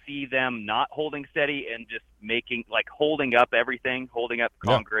definitely see them not holding steady and just holding up everything, holding up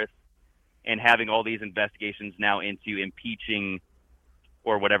Congress. Yeah. And having all these investigations now into impeaching,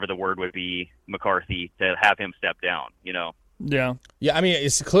 or whatever the word would be, McCarthy, to have him step down, Yeah. Yeah, I mean,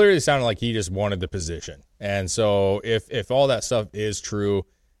 it's clearly sounded like he just wanted the position. And so if all that stuff is true,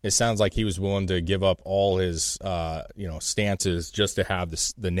 it sounds like he was willing to give up all his, stances just to have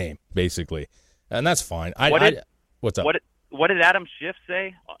the name, basically. And that's fine. What's up? What did Adam Schiff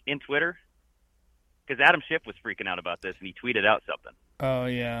say in Twitter? Because Adam Schiff was freaking out about this, and he tweeted out something. Oh,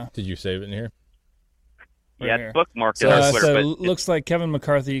 yeah. Did you save it in here? Yeah, it's bookmarked on Twitter. So it looks like Kevin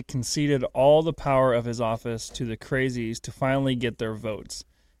McCarthy conceded all the power of his office to the crazies to finally get their votes.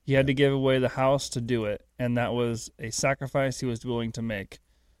 He had to give away the House to do it, and that was a sacrifice he was willing to make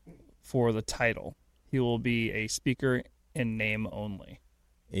for the title. He will be a speaker in name only.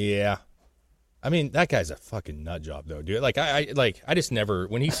 Yeah. I mean, that guy's a fucking nut job, though, dude. I just never,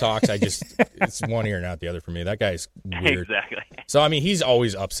 when he talks, it's one ear and out the other for me. That guy's weird. Exactly. So, I mean, he's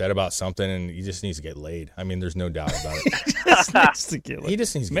always upset about something, and he just needs to get laid. I mean, there's no doubt about it. He just needs to get laid. He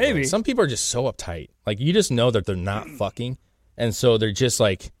just needs to get laid. Some people are just so uptight. Like, you just know that they're not fucking, and so they're just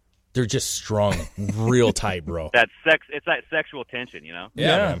strung real tight, bro. It's that sexual tension,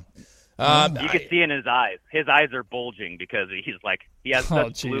 Yeah. You can see in his eyes. His eyes are bulging because he has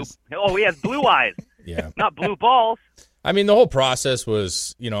such blue. Oh, he has blue eyes. Yeah, not blue balls. I mean, the whole process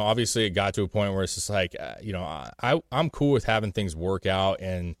was, obviously it got to a point where it's just like, I'm cool with having things work out,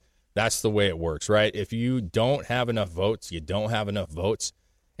 and that's the way it works, right? If you don't have enough votes, you don't have enough votes,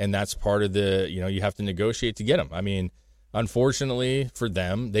 and that's part of the, you have to negotiate to get them. I mean, unfortunately for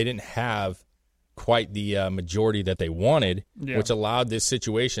them, they didn't have quite the majority that they wanted, which allowed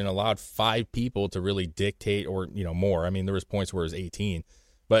 5 people to really dictate, or more. I mean, there was points where it was 18,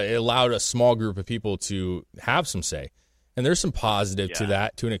 but it allowed a small group of people to have some say. And there's some positive to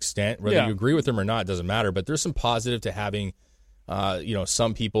that, to an extent. Whether you agree with them or not doesn't matter, but there's some positive to having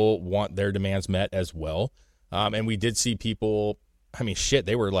some people want their demands met as well. And we did see people, I mean,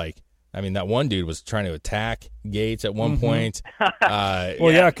 they were that one dude was trying to attack Gates at one point.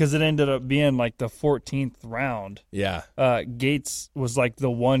 Because it ended up being the 14th round. Yeah. Gates was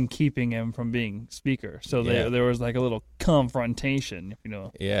the one keeping him from being speaker. So there was a little confrontation, if you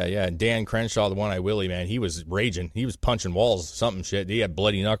know. Yeah, yeah. And Dan Crenshaw, the One-Eye Willie, man, he was raging. He was punching walls, something shit. He had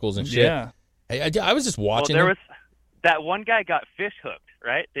bloody knuckles and shit. Yeah. Hey, I was just watching. Well, that one guy got fish hooked,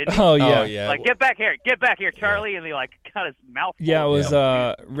 right? Didn't he? Oh, yeah. Yeah. Get back here, Charlie. And he got his mouth full. Yeah, it was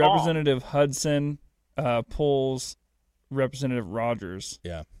Representative Hudson pulls Representative Rogers.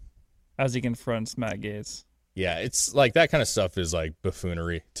 Yeah. As he confronts Matt Gaetz. Yeah, it's like that kind of stuff is like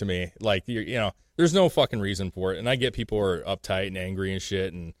buffoonery to me. Like, there's no fucking reason for it. And I get people are uptight and angry and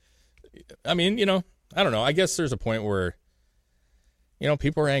shit. And I mean, I don't know. I guess there's a point where,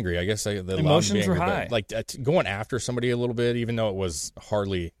 people are angry. I guess the emotions are high. But, like going after somebody a little bit, even though it was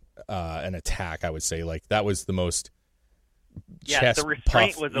hardly an attack, I would say like that was the most. Yeah, the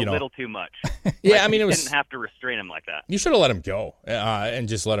restraint was a little too much. Yeah, I mean, you didn't have to restrain him like that. You should have let him go and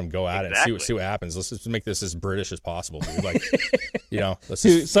just let him go at Exactly. it and see what happens. Let's just make this as British as possible, dude. Like, let's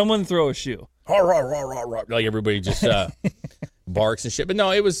Dude, just someone throw a shoe. Like everybody just barks and shit. But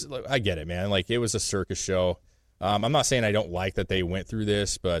no, it was. I get it, man. Like it was a circus show. I'm not saying I don't like that they went through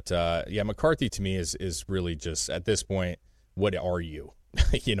this, but McCarthy to me is really just at this point, what are you?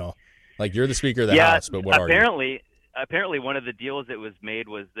 Like you're the Speaker of the House, but what are you? Apparently, one of the deals that was made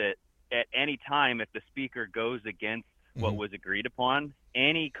was that at any time, if the Speaker goes against what was agreed upon,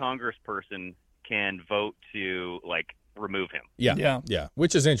 any congressperson can vote to remove him. Yeah.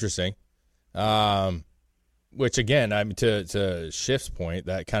 Which is interesting. Which again, I mean, to Schiff's point,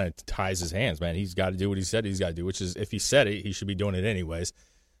 that kind of ties his hands, man. He's got to do what he said he's got to do. Which is, if he said it, he should be doing it anyways.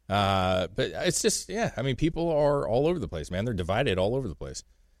 But it's just, I mean, people are all over the place, man. They're divided all over the place.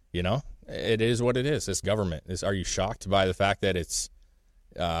 It is what it is. This government are you shocked by the fact that it's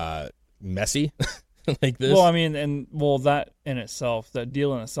messy like this? Well, I mean, that in itself, that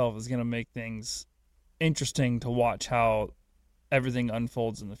deal in itself is going to make things interesting to watch how everything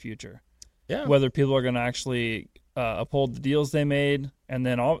unfolds in the future. Yeah. Whether people are going to actually uphold the deals they made, and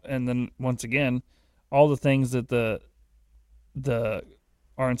then once again, all the things that the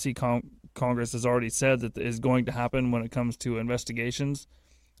RNC Congress has already said that is going to happen when it comes to investigations.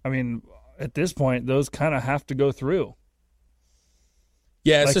 I mean, at this point, those kind of have to go through.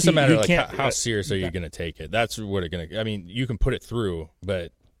 Yeah, it's just a matter of how serious are you going to take it? That's what I mean, you can put it through,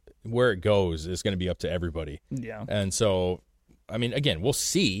 but where it goes is going to be up to everybody. Yeah. And so, I mean, again, we'll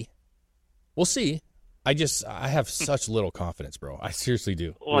see. I have such little confidence, bro. I seriously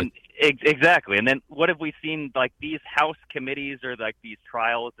do. Well, exactly. And then what have we seen, these House committees or these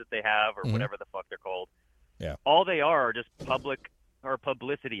trials that they have or whatever the fuck they're called? Yeah. All they are just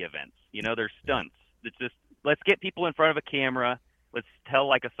publicity events. They're stunts. It's just, let's get people in front of a camera. Let's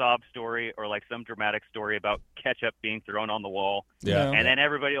tell a sob story or some dramatic story about ketchup being thrown on the wall. Yeah. And then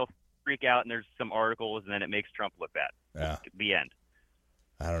everybody will freak out and there's some articles and then it makes Trump look bad. Yeah. The end.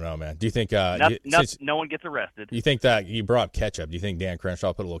 I don't know, man. Do you think no one gets arrested? You think that you brought up ketchup? Do you think Dan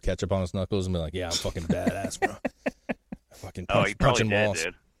Crenshaw put a little ketchup on his knuckles and be like, "Yeah, I'm fucking badass, bro"? Fucking punching walls.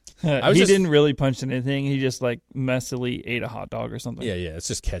 Dude. He didn't really punch anything. He just messily ate a hot dog or something. Yeah, it's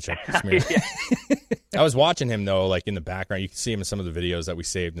just ketchup. I was watching him though, in the background. You can see him in some of the videos that we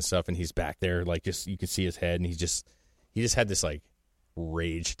saved and stuff, and he's back there, just you can see his head, and he just had this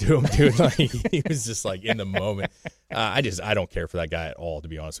rage to him, dude. He was just in the moment. I don't care for that guy at all, to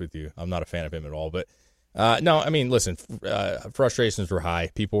be honest with you. I'm not a fan of him at all. But no, I mean, listen, frustrations were high.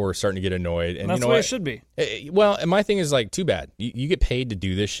 People were starting to get annoyed, and that's the way it should be. Well, and my thing is too bad. You get paid to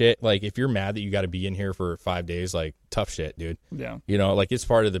do this shit. If you're mad that you got to be in here for 5 days, tough shit, dude. Yeah. It's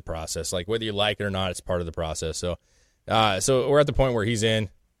part of the process. Whether you like it or not, it's part of the process. So we're at the point where he's in.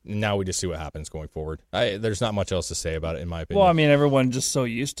 Now we just see what happens going forward. There's not much else to say about it, in my opinion. Well, I mean, everyone's just so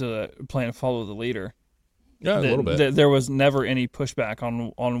used to playing follow the leader. Yeah, a little bit. There was never any pushback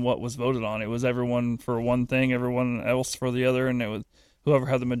on what was voted on. It was everyone for one thing, everyone else for the other, and it was whoever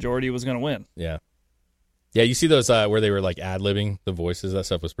had the majority was going to win. Yeah. Yeah, you see those where they were ad-libbing the voices? That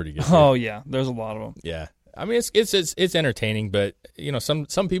stuff was pretty good. Oh, yeah. There's a lot of them. Yeah. I mean, it's entertaining, but,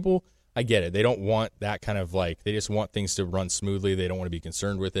 some people, I get it. They don't want that kind of they just want things to run smoothly. They don't want to be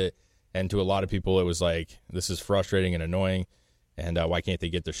concerned with it. And to a lot of people, it was this is frustrating and annoying. And why can't they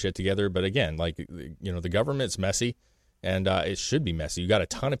get their shit together? But again, the government's messy, and it should be messy. You got a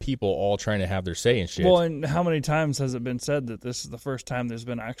ton of people all trying to have their say in shit. Well, and how many times has it been said that this is the first time there's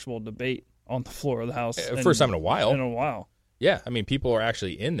been actual debate on the floor of the House? First time in a while. In a while. Yeah, I mean, people are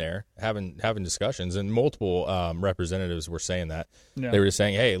actually in there having discussions, and multiple representatives were saying that. Yeah. They were just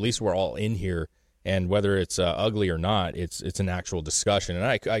saying, hey, at least we're all in here, and whether it's ugly or not, it's an actual discussion. And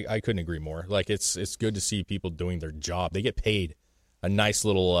I couldn't agree more. It's good to see people doing their job. They get paid a nice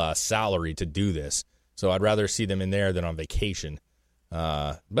little salary to do this, so I'd rather see them in there than on vacation.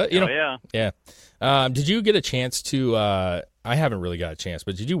 But yeah. Did you get a chance to? I haven't really got a chance,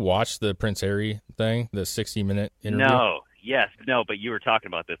 but did you watch the Prince Harry thing, the 60-minute interview? No, but you were talking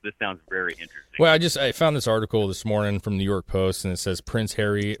about this. This sounds very interesting. Well, I found this article this morning from New York Post, and it says Prince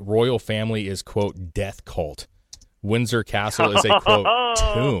Harry royal family is quote death cult. Windsor Castle is a quote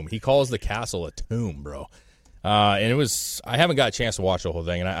tomb. He calls the castle a tomb, bro. And I haven't got a chance to watch the whole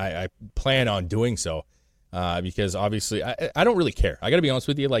thing, and I plan on doing so. because obviously I don't really care. I got to be honest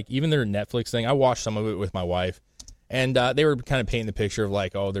with you. Like, even their Netflix thing, I watched some of it with my wife, and they were kind of painting the picture of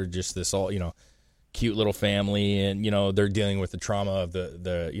like, oh, they're just this all, cute little family, and they're dealing with the trauma of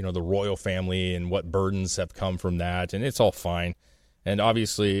the royal family and what burdens have come from that, and it's all fine. And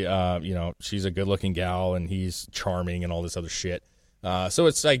obviously, she's a good-looking gal, and he's charming and all this other shit. So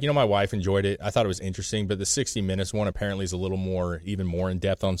it's like, my wife enjoyed it. I thought it was interesting, but the 60 Minutes one apparently is a little even more in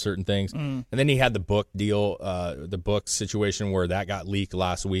depth on certain things. And then he had the book deal, the book situation where that got leaked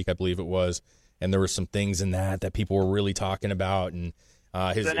last week, I believe it was, and there were some things in that people were really talking about. And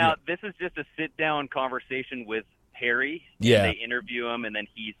so now this is just a sit-down conversation with Harry. Yeah. They interview him, and then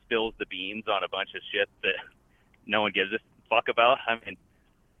he spills the beans on a bunch of shit that no one gives a fuck about. I mean,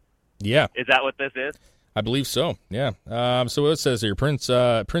 yeah, is that what this is? I believe so. Yeah. So it says here, Prince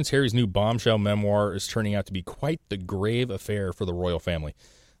Harry's new bombshell memoir is turning out to be quite the grave affair for the royal family.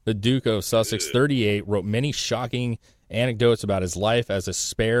 The Duke of Sussex, 38, wrote many shocking anecdotes about his life as a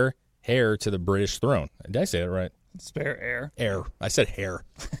spare heir to the British throne. Did I say that right? Spare heir. Heir. I said hair.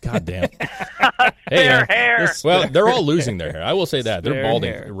 God damn. Spare hair. Well, they're all losing their hair. I will say that. They're Spare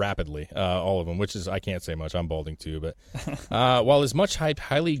balding hair. rapidly, all of them, which is, I can't say much. I'm balding too. But while his much hyped,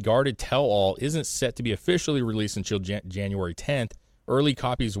 highly guarded tell-all isn't set to be officially released until January 10th, early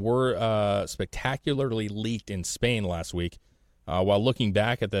copies were spectacularly leaked in Spain last week. While looking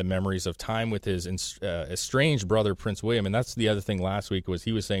back at the memories of time with his estranged brother, Prince William, and that's the other thing last week was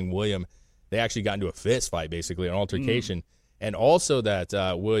he was saying William, they actually got into a fist fight, basically, an altercation, and also that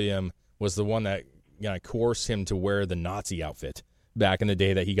William was the one that coerced him to wear the Nazi outfit back in the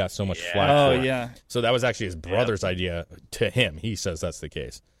day that he got so much flack for. Oh, yeah. So that was actually his brother's idea to him. He says that's the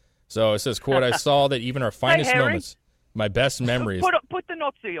case. So it says, quote, I saw that even our finest moments, my best memories. Put the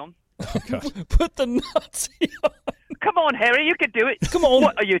Nazi on. Oh, God. Put the Nazi on. Come on, Harry, you can do it. Come on.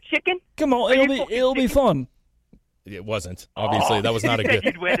 What, are you a chicken? Come on, it'll be fun. It wasn't. Obviously, that was not a good.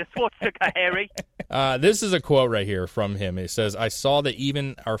 You'd wear the swastika, Harry. This is a quote right here from him. It says, I saw that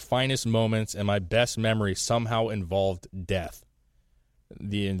even our finest moments and my best memories somehow involved death.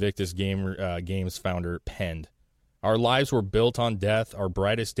 The Invictus Games founder penned. Our lives were built on death, our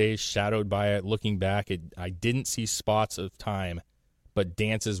brightest days shadowed by it. Looking back, I didn't see spots of time, but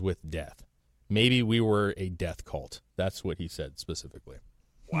dances with death. Maybe we were a death cult. That's what he said specifically.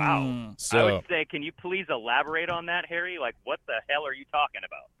 Wow. So, I would say, can you please elaborate on that, Harry? Like, what the hell are you talking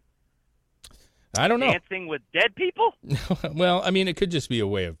about? I don't know. Dancing with dead people? Well, I mean, it could just be a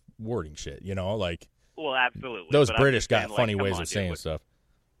way of wording shit, like. Well, absolutely. Those but British got saying, funny ways of saying stuff.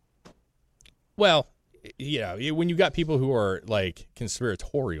 Well, when you got people who are,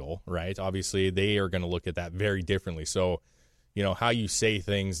 conspiratorial, right, obviously they are going to look at that very differently. So, how you say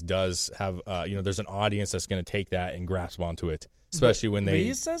things does have, there's an audience that's going to take that and grasp onto it. Especially when they... But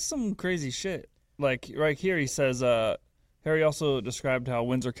he says some crazy shit. Like, right here he says, Harry also described how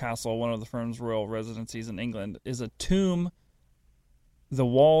Windsor Castle, one of the firm's royal residencies in England, is a tomb, the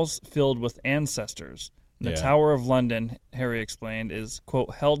walls filled with ancestors. The Tower of London, Harry explained, is,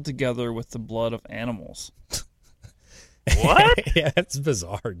 quote, held together with the blood of animals. What? Yeah, that's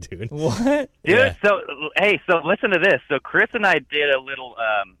bizarre, dude. What? Dude, Yeah. So listen to this. So Chris and I did a little...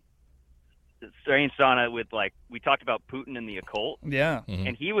 strange sauna with we talked about Putin and the occult. Yeah. Mm-hmm.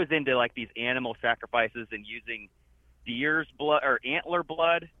 And he was into these animal sacrifices and using deer's blood or antler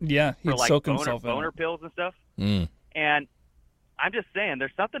blood Yeah, he'd for soak himself boner in it. pills and stuff. Mm. And I'm just saying,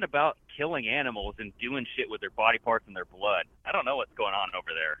 there's something about killing animals and doing shit with their body parts and their blood. I don't know what's going on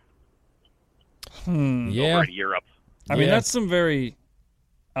over there. Yeah. Over in Europe. I mean, that's some very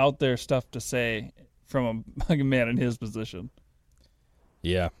out there stuff to say from a man in his position.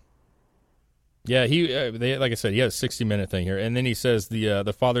 Yeah. Yeah, they like I said, he had a 60-minute thing here. And then he says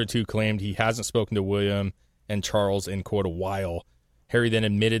the father, too, claimed he hasn't spoken to William and Charles in, quote, a while. Harry then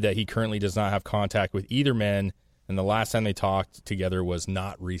admitted that he currently does not have contact with either man, and the last time they talked together was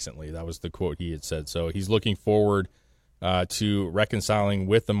not recently. That was the quote he had said. So he's looking forward to reconciling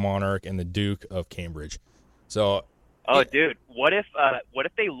with the monarch and the Duke of Cambridge. So, Dude, what if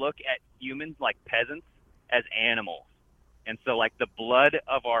they look at humans like peasants as animals? And so, the blood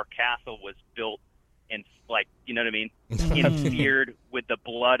of our castle was built in, you know what I mean? Infused with the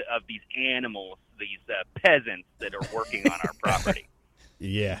blood of these animals, these peasants that are working on our property.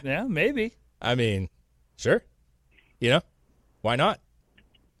 Yeah. Yeah, maybe. I mean, sure. Why not?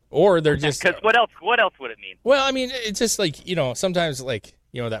 Or they're just... Because what else would it mean? Well, I mean, it's just sometimes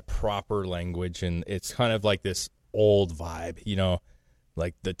that proper language, and it's kind of like this old vibe,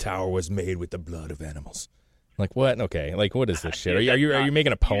 like the tower was made with the blood of animals. Like what? Okay. What is this shit? Are you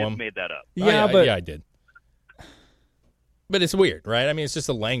making a poem? You just made that up. Yeah, I did. But it's weird, right? I mean, it's just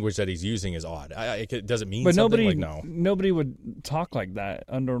the language that he's using is odd. Does it mean but something? Like, no. Nobody would talk like that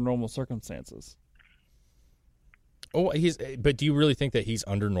under normal circumstances. Oh, but do you really think that he's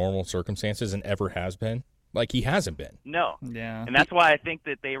under normal circumstances and ever has been? Like, he hasn't been. No. Yeah. And that's why I think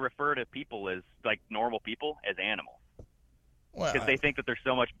that they refer to people as, like, normal people as animals. Because they think that they're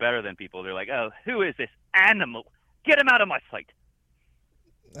so much better than people. They're like, oh, who is this animal? Get him out of my sight.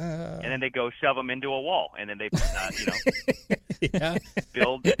 And then they go shove him into a wall, and then they,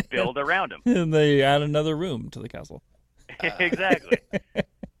 build around him. And they add another room to the castle. Exactly.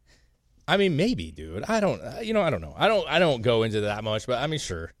 I mean, maybe, dude. I don't know. I don't go into that much, but I mean,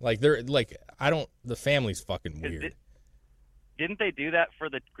 sure. Like, the family's fucking weird. Didn't they do that for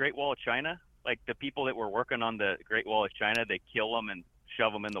the Great Wall of China? Like, the people that were working on the Great Wall of China, they kill them and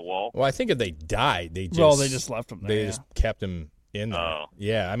shove them in the wall. Well, I think if they died, they just left them there. They just kept them in there. Oh.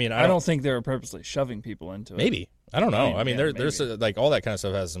 Yeah, I mean, I don't think they were purposely shoving people into it. Maybe. I don't know. I mean, there's like all that kind of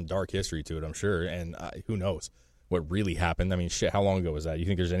stuff has some dark history to it, I'm sure, and who knows what really happened. I mean, shit, how long ago was that? You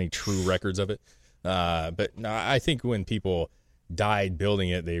think there's any true records of it? But no, I think when people died building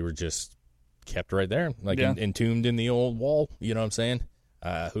it, they were just kept right there, like entombed in the old wall. You know what I'm saying?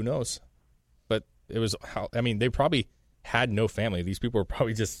 Who knows? But it was, they probably had no family. These people were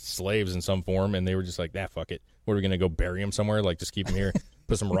probably just slaves in some form, and they were just like, fuck it. What, are we going to go bury them somewhere? Like, just keep them here,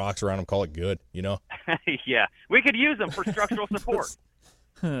 put some rocks around them, call it good, you know? Yeah. We could use them for structural support.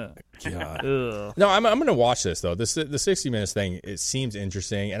 God. No, I'm going to watch this, though. The 60 Minutes thing, it seems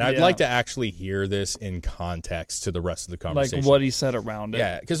interesting, and I'd like to actually hear this in context to the rest of the conversation. Like what he said around it.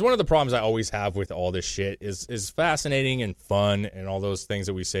 Yeah, because one of the problems I always have with all this shit is fascinating and fun and all those things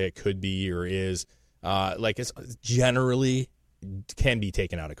that we say it could be or is. Like, it's generally can be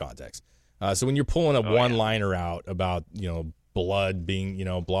taken out of context. So when you're pulling a one-liner out about, blood being,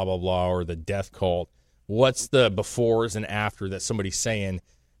 blah, blah, blah, or the death cult, what's the befores and after that somebody's saying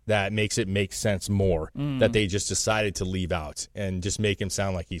that makes it make sense more that they just decided to leave out and just make him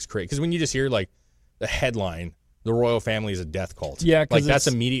sound like he's crazy? Because when you just hear, like, the headline, the royal family is a death cult. Yeah, like, that's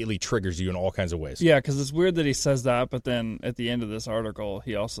immediately triggers you in all kinds of ways. Yeah, because it's weird that he says that, but then at the end of this article,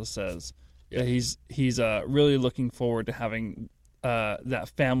 he also says that he's really looking forward to having that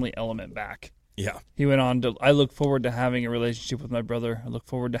family element back. Yeah. He went on to, I look forward to having a relationship with my brother. I look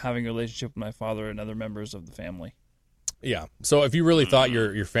forward to having a relationship with my father and other members of the family. Yeah. So if you really thought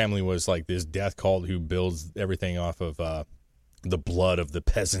your family was like this death cult who builds everything off of the blood of the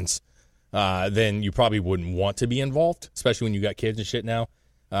peasants, then you probably wouldn't want to be involved, especially when you got kids and shit now.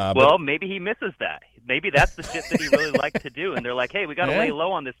 Well, maybe he misses that. Maybe that's the shit that he really liked to do. And they're like, hey, we got to lay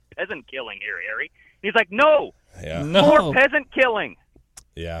low on this peasant killing here, Harry. And he's like, no, more peasant killing.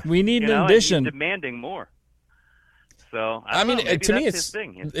 Yeah. We need an addition. He's demanding more. So, I mean, to me, his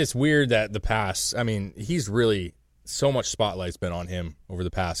thing. It's weird that the past, I mean, he's really, so much spotlight's been on him over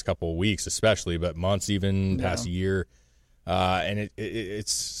the past couple of weeks, especially, but months even, past year. And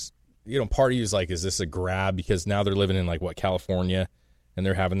it's, part of you is like, is this a grab? Because now they're living in, like, California, and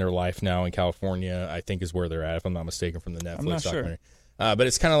they're having their life now in California, I think is where they're at, if I'm not mistaken, from the Netflix documentary. But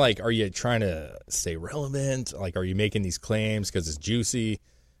it's kind of like, are you trying to stay relevant? Like, are you making these claims because it's juicy?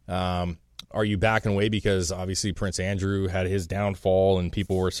 Are you backing away because obviously Prince Andrew had his downfall and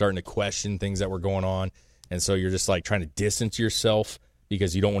people were starting to question things that were going on? And so you're just like trying to distance yourself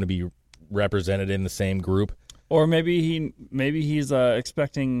because you don't want to be represented in the same group? Or maybe he's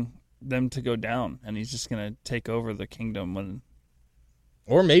expecting them to go down and he's just going to take over the kingdom when...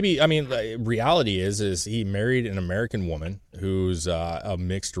 Or maybe, I mean, the reality is he married an American woman who's a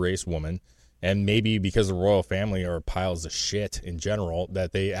mixed race woman, and maybe because the royal family are piles of shit in general,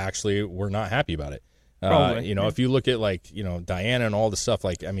 that they actually were not happy about it. If you look at Diana and all the stuff,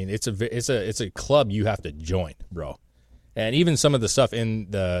 like, I mean, it's a club you have to join, bro. And even some of the stuff in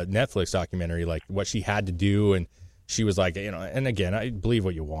the Netflix documentary, like what she had to do, and she was like, and again, I believe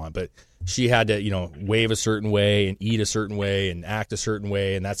what you want, but she had to, wave a certain way and eat a certain way and act a certain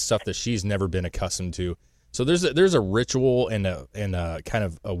way, and that's stuff that she's never been accustomed to. So there's a ritual and a kind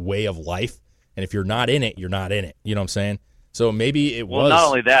of a way of life, and if you're not in it, you're not in it. You know what I'm saying? So maybe it was. Well, not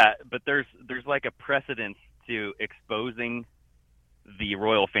only that, but there's like a precedence to exposing the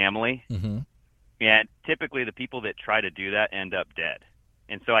royal family, and typically the people that try to do that end up dead.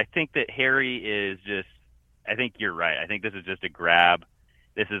 And so I think that Harry is just. I think you're right. I think this is just a grab.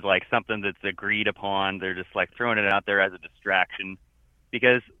 This is like something that's agreed upon. They're just like throwing it out there as a distraction,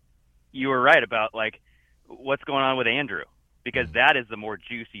 because you were right about like what's going on with Andrew, because that is the more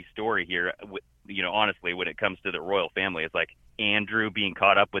juicy story here. Honestly, when it comes to the royal family, it's like Andrew being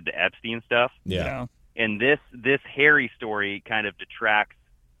caught up with the Epstein stuff. Yeah. And this Harry story kind of detracts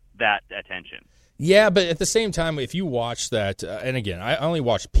that attention. Yeah, but at the same time, if you watch that, and again, I only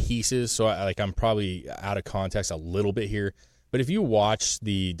watch pieces, so I'm probably out of context a little bit here. But if you watch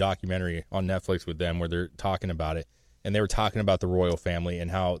the documentary on Netflix with them where they're talking about it, and they were talking about the royal family and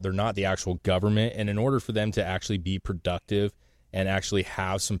how they're not the actual government, and in order for them to actually be productive and actually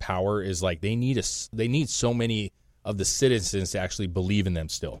have some power, is like they need so many of the citizens to actually believe in them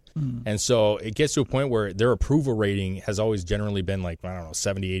still. And so it gets to a point where their approval rating has always generally been like, I don't know,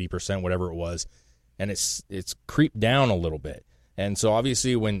 70, 80%, whatever it was. And it's creeped down a little bit. And so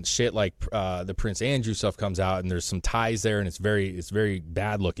obviously when shit like the Prince Andrew stuff comes out and there's some ties there and it's very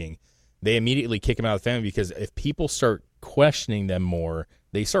bad looking, they immediately kick him out of the family, because if people start questioning them more,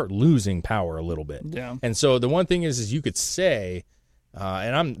 they start losing power a little bit. Yeah. And so the one thing is you could say,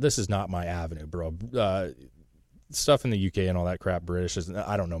 this is not my avenue, bro. Stuff in the UK and all that crap, British,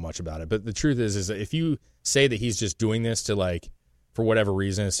 I don't know much about it. But the truth is that if you say that he's just doing this to, like, for whatever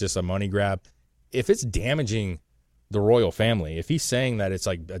reason, it's just a money grab, if it's damaging the royal family, if he's saying that it's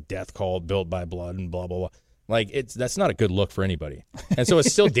like a death cult built by blood and blah, blah, blah, like that's not a good look for anybody. And so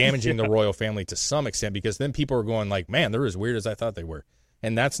it's still damaging the royal family to some extent, because then people are going like, man, they're as weird as I thought they were.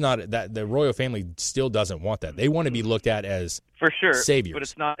 And that's not that. The royal family still doesn't want that. They want to be looked at as for sure saviors. But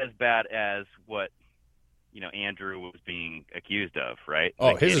it's not as bad as what Andrew was being accused of, right?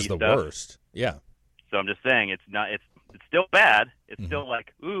 Oh, his is the worst. Yeah. So I'm just saying it's not. It's still bad. It's still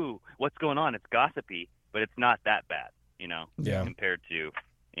like, ooh, what's going on? It's gossipy, but it's not that bad, compared to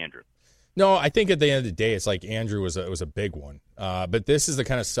Andrew. No, I think at the end of the day, it's like Andrew was a big one. But this is the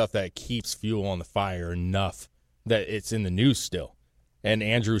kind of stuff that keeps fuel on the fire enough that it's in the news still. And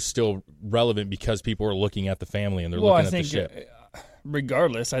Andrew's still relevant because people are looking at the family and they're looking at the shit.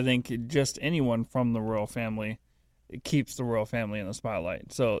 Regardless, I think just anyone from the royal family keeps the royal family in the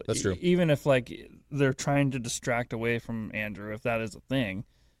spotlight. So that's true. Even if they're trying to distract away from Andrew, if that is a thing,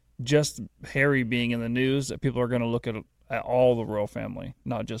 just Harry being in the news, people are going to look at all the royal family,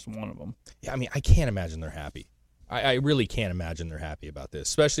 not just one of them. Yeah, I mean, I can't imagine they're happy. I really can't imagine they're happy about this,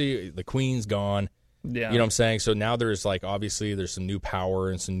 especially the Queen's gone. Yeah. You know what I'm saying? So now there's obviously there's some new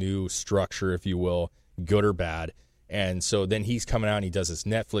power and some new structure, if you will, good or bad. And so then he's coming out and he does this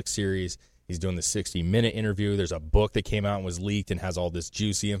Netflix series. He's doing the 60-minute interview. There's a book that came out and was leaked and has all this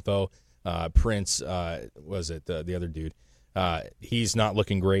juicy info. Prince, the other dude? He's not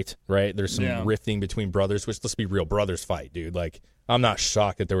looking great, right? There's some rifting between brothers, which, let's be real, brothers fight, dude. I'm not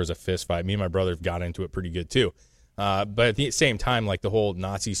shocked that there was a fist fight. Me and my brother got into it pretty good, too. But at the same time, the whole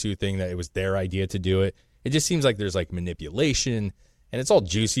Nazi suit thing, that it was their idea to do it, it just seems like there's manipulation, and it's all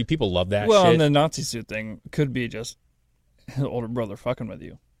juicy. People love that shit. Well, and the Nazi suit thing could be just the older brother fucking with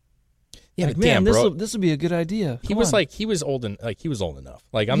you. Yeah, but damn, man, bro, this would be a good idea. He was old enough.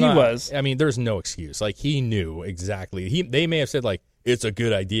 I mean, there's no excuse. He knew exactly. They may have said it's a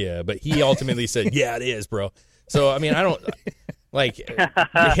good idea, but he ultimately said, "Yeah, it is, bro." So I mean, I don't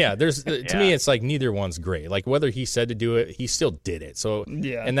to me, it's neither one's great. Whether he said to do it, he still did it. So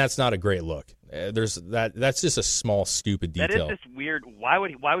and that's not a great look. That's just a small stupid detail. That is just weird. Why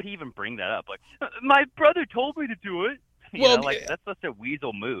would he even bring that up? My brother told me to do it. That's such a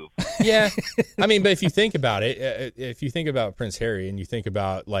weasel move. Yeah. I mean, but if you think about it, if you think about Prince Harry and you think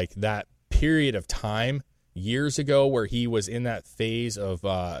about that period of time years ago where he was in that phase of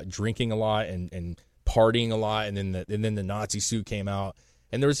drinking a lot and partying a lot, and then the Nazi suit came out,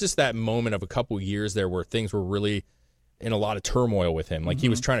 and there was just that moment of a couple years there where things were really in a lot of turmoil with him. He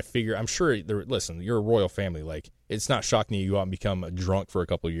was trying to figure, I'm sure, listen, you're a royal family. It's not shocking you go out and become a drunk for a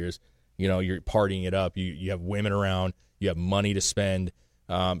couple of years. You're partying it up. You have women around. You have money to spend.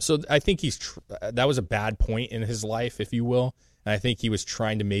 So I think that was a bad point in his life, if you will. And I think he was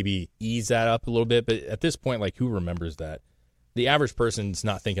trying to maybe ease that up a little bit. But at this point, who remembers that? The average person's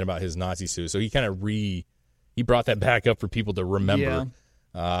not thinking about his Nazi suit. So he kind of he brought that back up for people to remember.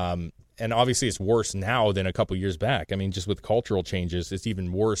 Yeah. And obviously it's worse now than a couple years back. I mean, just with cultural changes, it's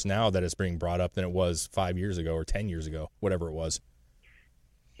even worse now that it's being brought up than it was 5 years ago or 10 years ago, whatever it was.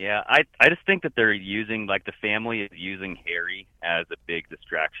 Yeah, I just think that they're using, the family is using Harry as a big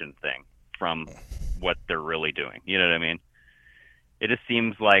distraction thing from what they're really doing. You know what I mean? It just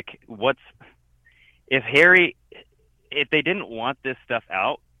seems like if they didn't want this stuff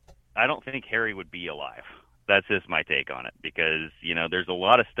out, I don't think Harry would be alive. That's just my take on it, because, there's a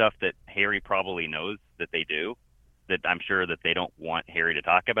lot of stuff that Harry probably knows that they do that I'm sure that they don't want Harry to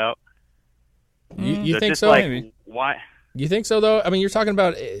talk about. You think so? Maybe. Why? You think so, though? I mean, you're talking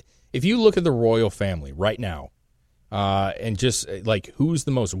about, if you look at the royal family right now, and just, who's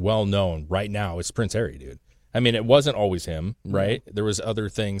the most well-known right now, it's Prince Harry, dude. I mean, it wasn't always him, right? There was other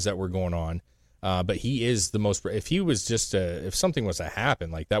things that were going on, but he is the most, if he was just, if something was to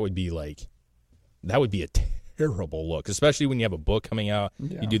happen, that would be, That would be a terrible look, especially when you have a book coming out.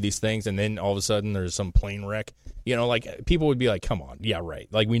 Yeah. You do these things, and then all of a sudden there's some plane wreck. Like people would be like, "Come on, yeah, right."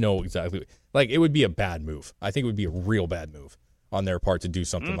 Like we know exactly. Like it would be a bad move. I think it would be a real bad move on their part to do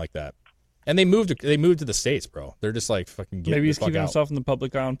something like that. And they moved to the States, bro. They're just like fucking getting maybe he's the fuck keeping out. himself in the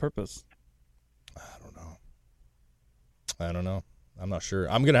public eye on purpose. I don't know. I'm not sure.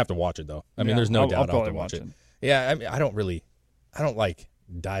 I'm gonna have to watch it though. I mean, there's no doubt I'll have to watch it. Yeah, I mean, I don't like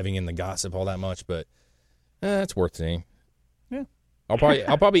diving in the gossip all that much, but it's worth seeing. Yeah, I'll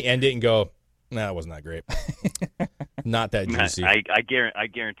probably end it and go, nah, it wasn't that great. Not that juicy. I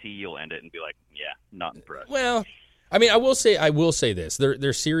guarantee you'll end it and be like, yeah, not impressed. Well, I mean, I will say this: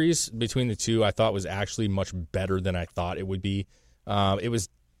 their series between the two, I thought was actually much better than I thought it would be.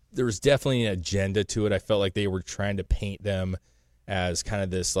 There was definitely an agenda to it. I felt like they were trying to paint them as kind of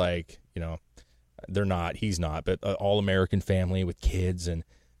this, like, they're not, he's not, but an all-American family with kids, and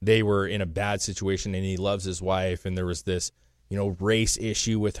they were in a bad situation, and he loves his wife, and there was this, race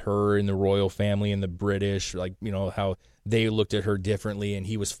issue with her and the royal family and the British, like, how they looked at her differently, and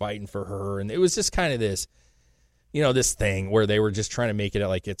he was fighting for her, and it was just kind of this, this thing where they were just trying to make it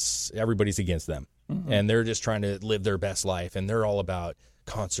like it's everybody's against them, and they're just trying to live their best life, and they're all about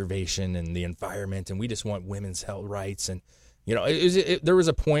conservation and the environment, and we just want women's health rights, and there was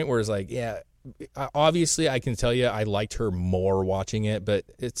a point where it's like, yeah, obviously I can tell you I liked her more watching it, but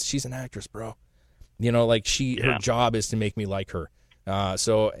she's an actress, bro. Her job is to make me like her.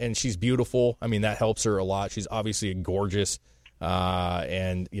 And she's beautiful. I mean, that helps her a lot. She's obviously gorgeous,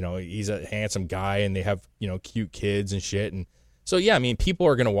 and he's a handsome guy, and they have cute kids and shit, and so yeah, I mean, people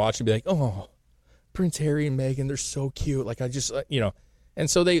are gonna watch and be like, oh, Prince Harry and Meghan, they're so cute. Like I just and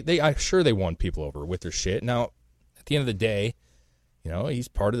so I'm sure they won people over with their shit. Now, at the end of the day, he's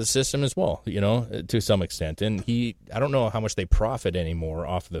part of the system as well, to some extent. And I don't know how much they profit anymore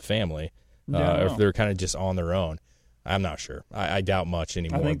off of the family, or if they're kind of just on their own. I'm not sure. I doubt much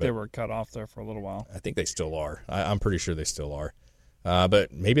anymore. I think they were cut off there for a little while. I think they still are. I'm pretty sure they still are.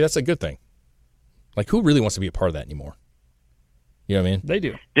 But maybe that's a good thing. Like, who really wants to be a part of that anymore? You know what I mean? They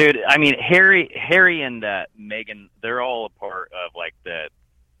do. Dude, I mean, Harry and Meghan, they're all a part of, like, the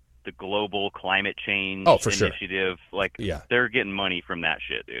global climate change initiative. Sure. Like, they're getting money from that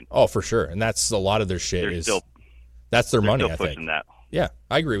shit, dude. Oh, for sure. And that's a lot of their shit that's their money, I think. That. Yeah,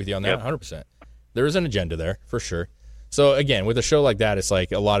 I agree with you on that 100%. There is an agenda there, for sure. So, again, with a show like that, it's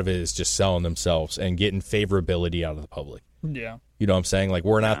like a lot of it is just selling themselves and getting favorability out of the public. Yeah. You know what I'm saying? Like,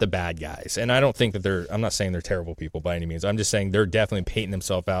 we're not the bad guys. And I don't think that I'm not saying they're terrible people by any means. I'm just saying they're definitely painting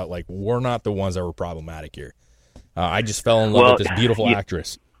themselves out like we're not the ones that were problematic here. I just fell in love with this beautiful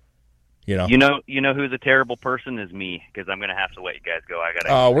actress. You know who's a terrible person is me, because I'm gonna have to let you guys go.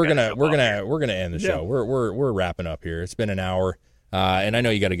 We're gonna end the show. We're wrapping up here. It's been an hour, and I know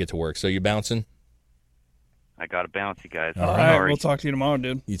you got to get to work. So you bouncing? I gotta bounce, you guys. All right, we'll talk to you tomorrow,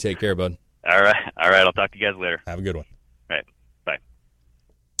 dude. You take care, bud. All right. I'll talk to you guys later. Have a good one. All right. Bye.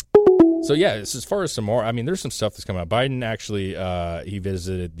 So yeah, as far as some more, I mean, there's some stuff that's coming out. Biden actually, he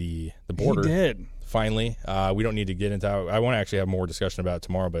visited the border. He did. Finally, we don't need to get into. I want to actually have more discussion about it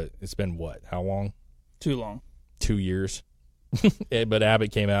tomorrow, but it's been what? How long? Too long. 2 years. But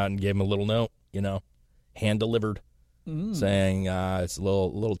Abbott came out and gave him a little note, hand delivered, saying it's a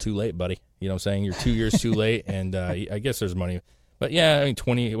little too late, buddy. You know what I'm saying? You're 2 years too late, and I guess there's money. But yeah, I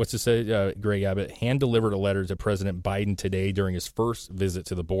mean, what's it say? Greg Abbott hand delivered a letter to President Biden today during his first visit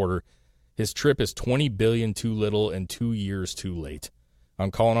to the border. His trip is $20 billion too little and 2 years too late.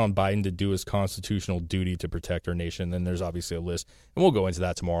 I'm calling on Biden to do his constitutional duty to protect our nation. Then there's obviously a list, and we'll go into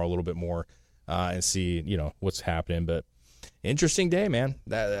that tomorrow a little bit more and see, what's happening. But interesting day, man.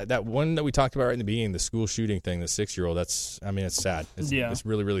 That one that we talked about right in the beginning, the school shooting thing, the 6-year-old. It's sad. It's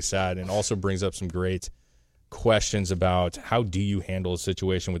really, really sad, and also brings up some great questions about how do you handle a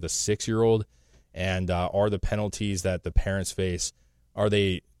situation with a 6-year-old, and are the penalties that the parents face, are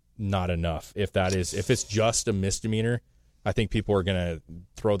they not enough? If it's just a misdemeanor, I think people are going to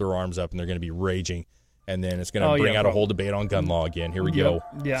throw their arms up and they're going to be raging, and then it's going to bring out a whole debate on gun law again. Here we go.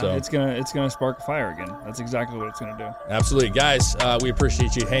 Yeah, so, it's gonna spark a fire again. That's exactly what it's going to do. Absolutely. Guys, we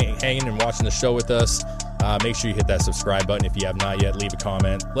appreciate you hanging and watching the show with us. Make sure you hit that subscribe button if you have not yet. Leave a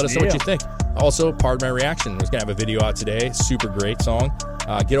comment. Let us know what you think. Also, Pardon My Reaction was going to have a video out today. Super great song.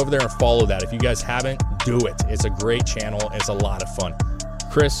 Get over there and follow that. If you guys haven't, do it. It's a great channel. It's a lot of fun.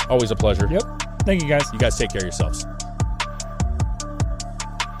 Chris, always a pleasure. Yep. Thank you, guys. You guys take care of yourselves.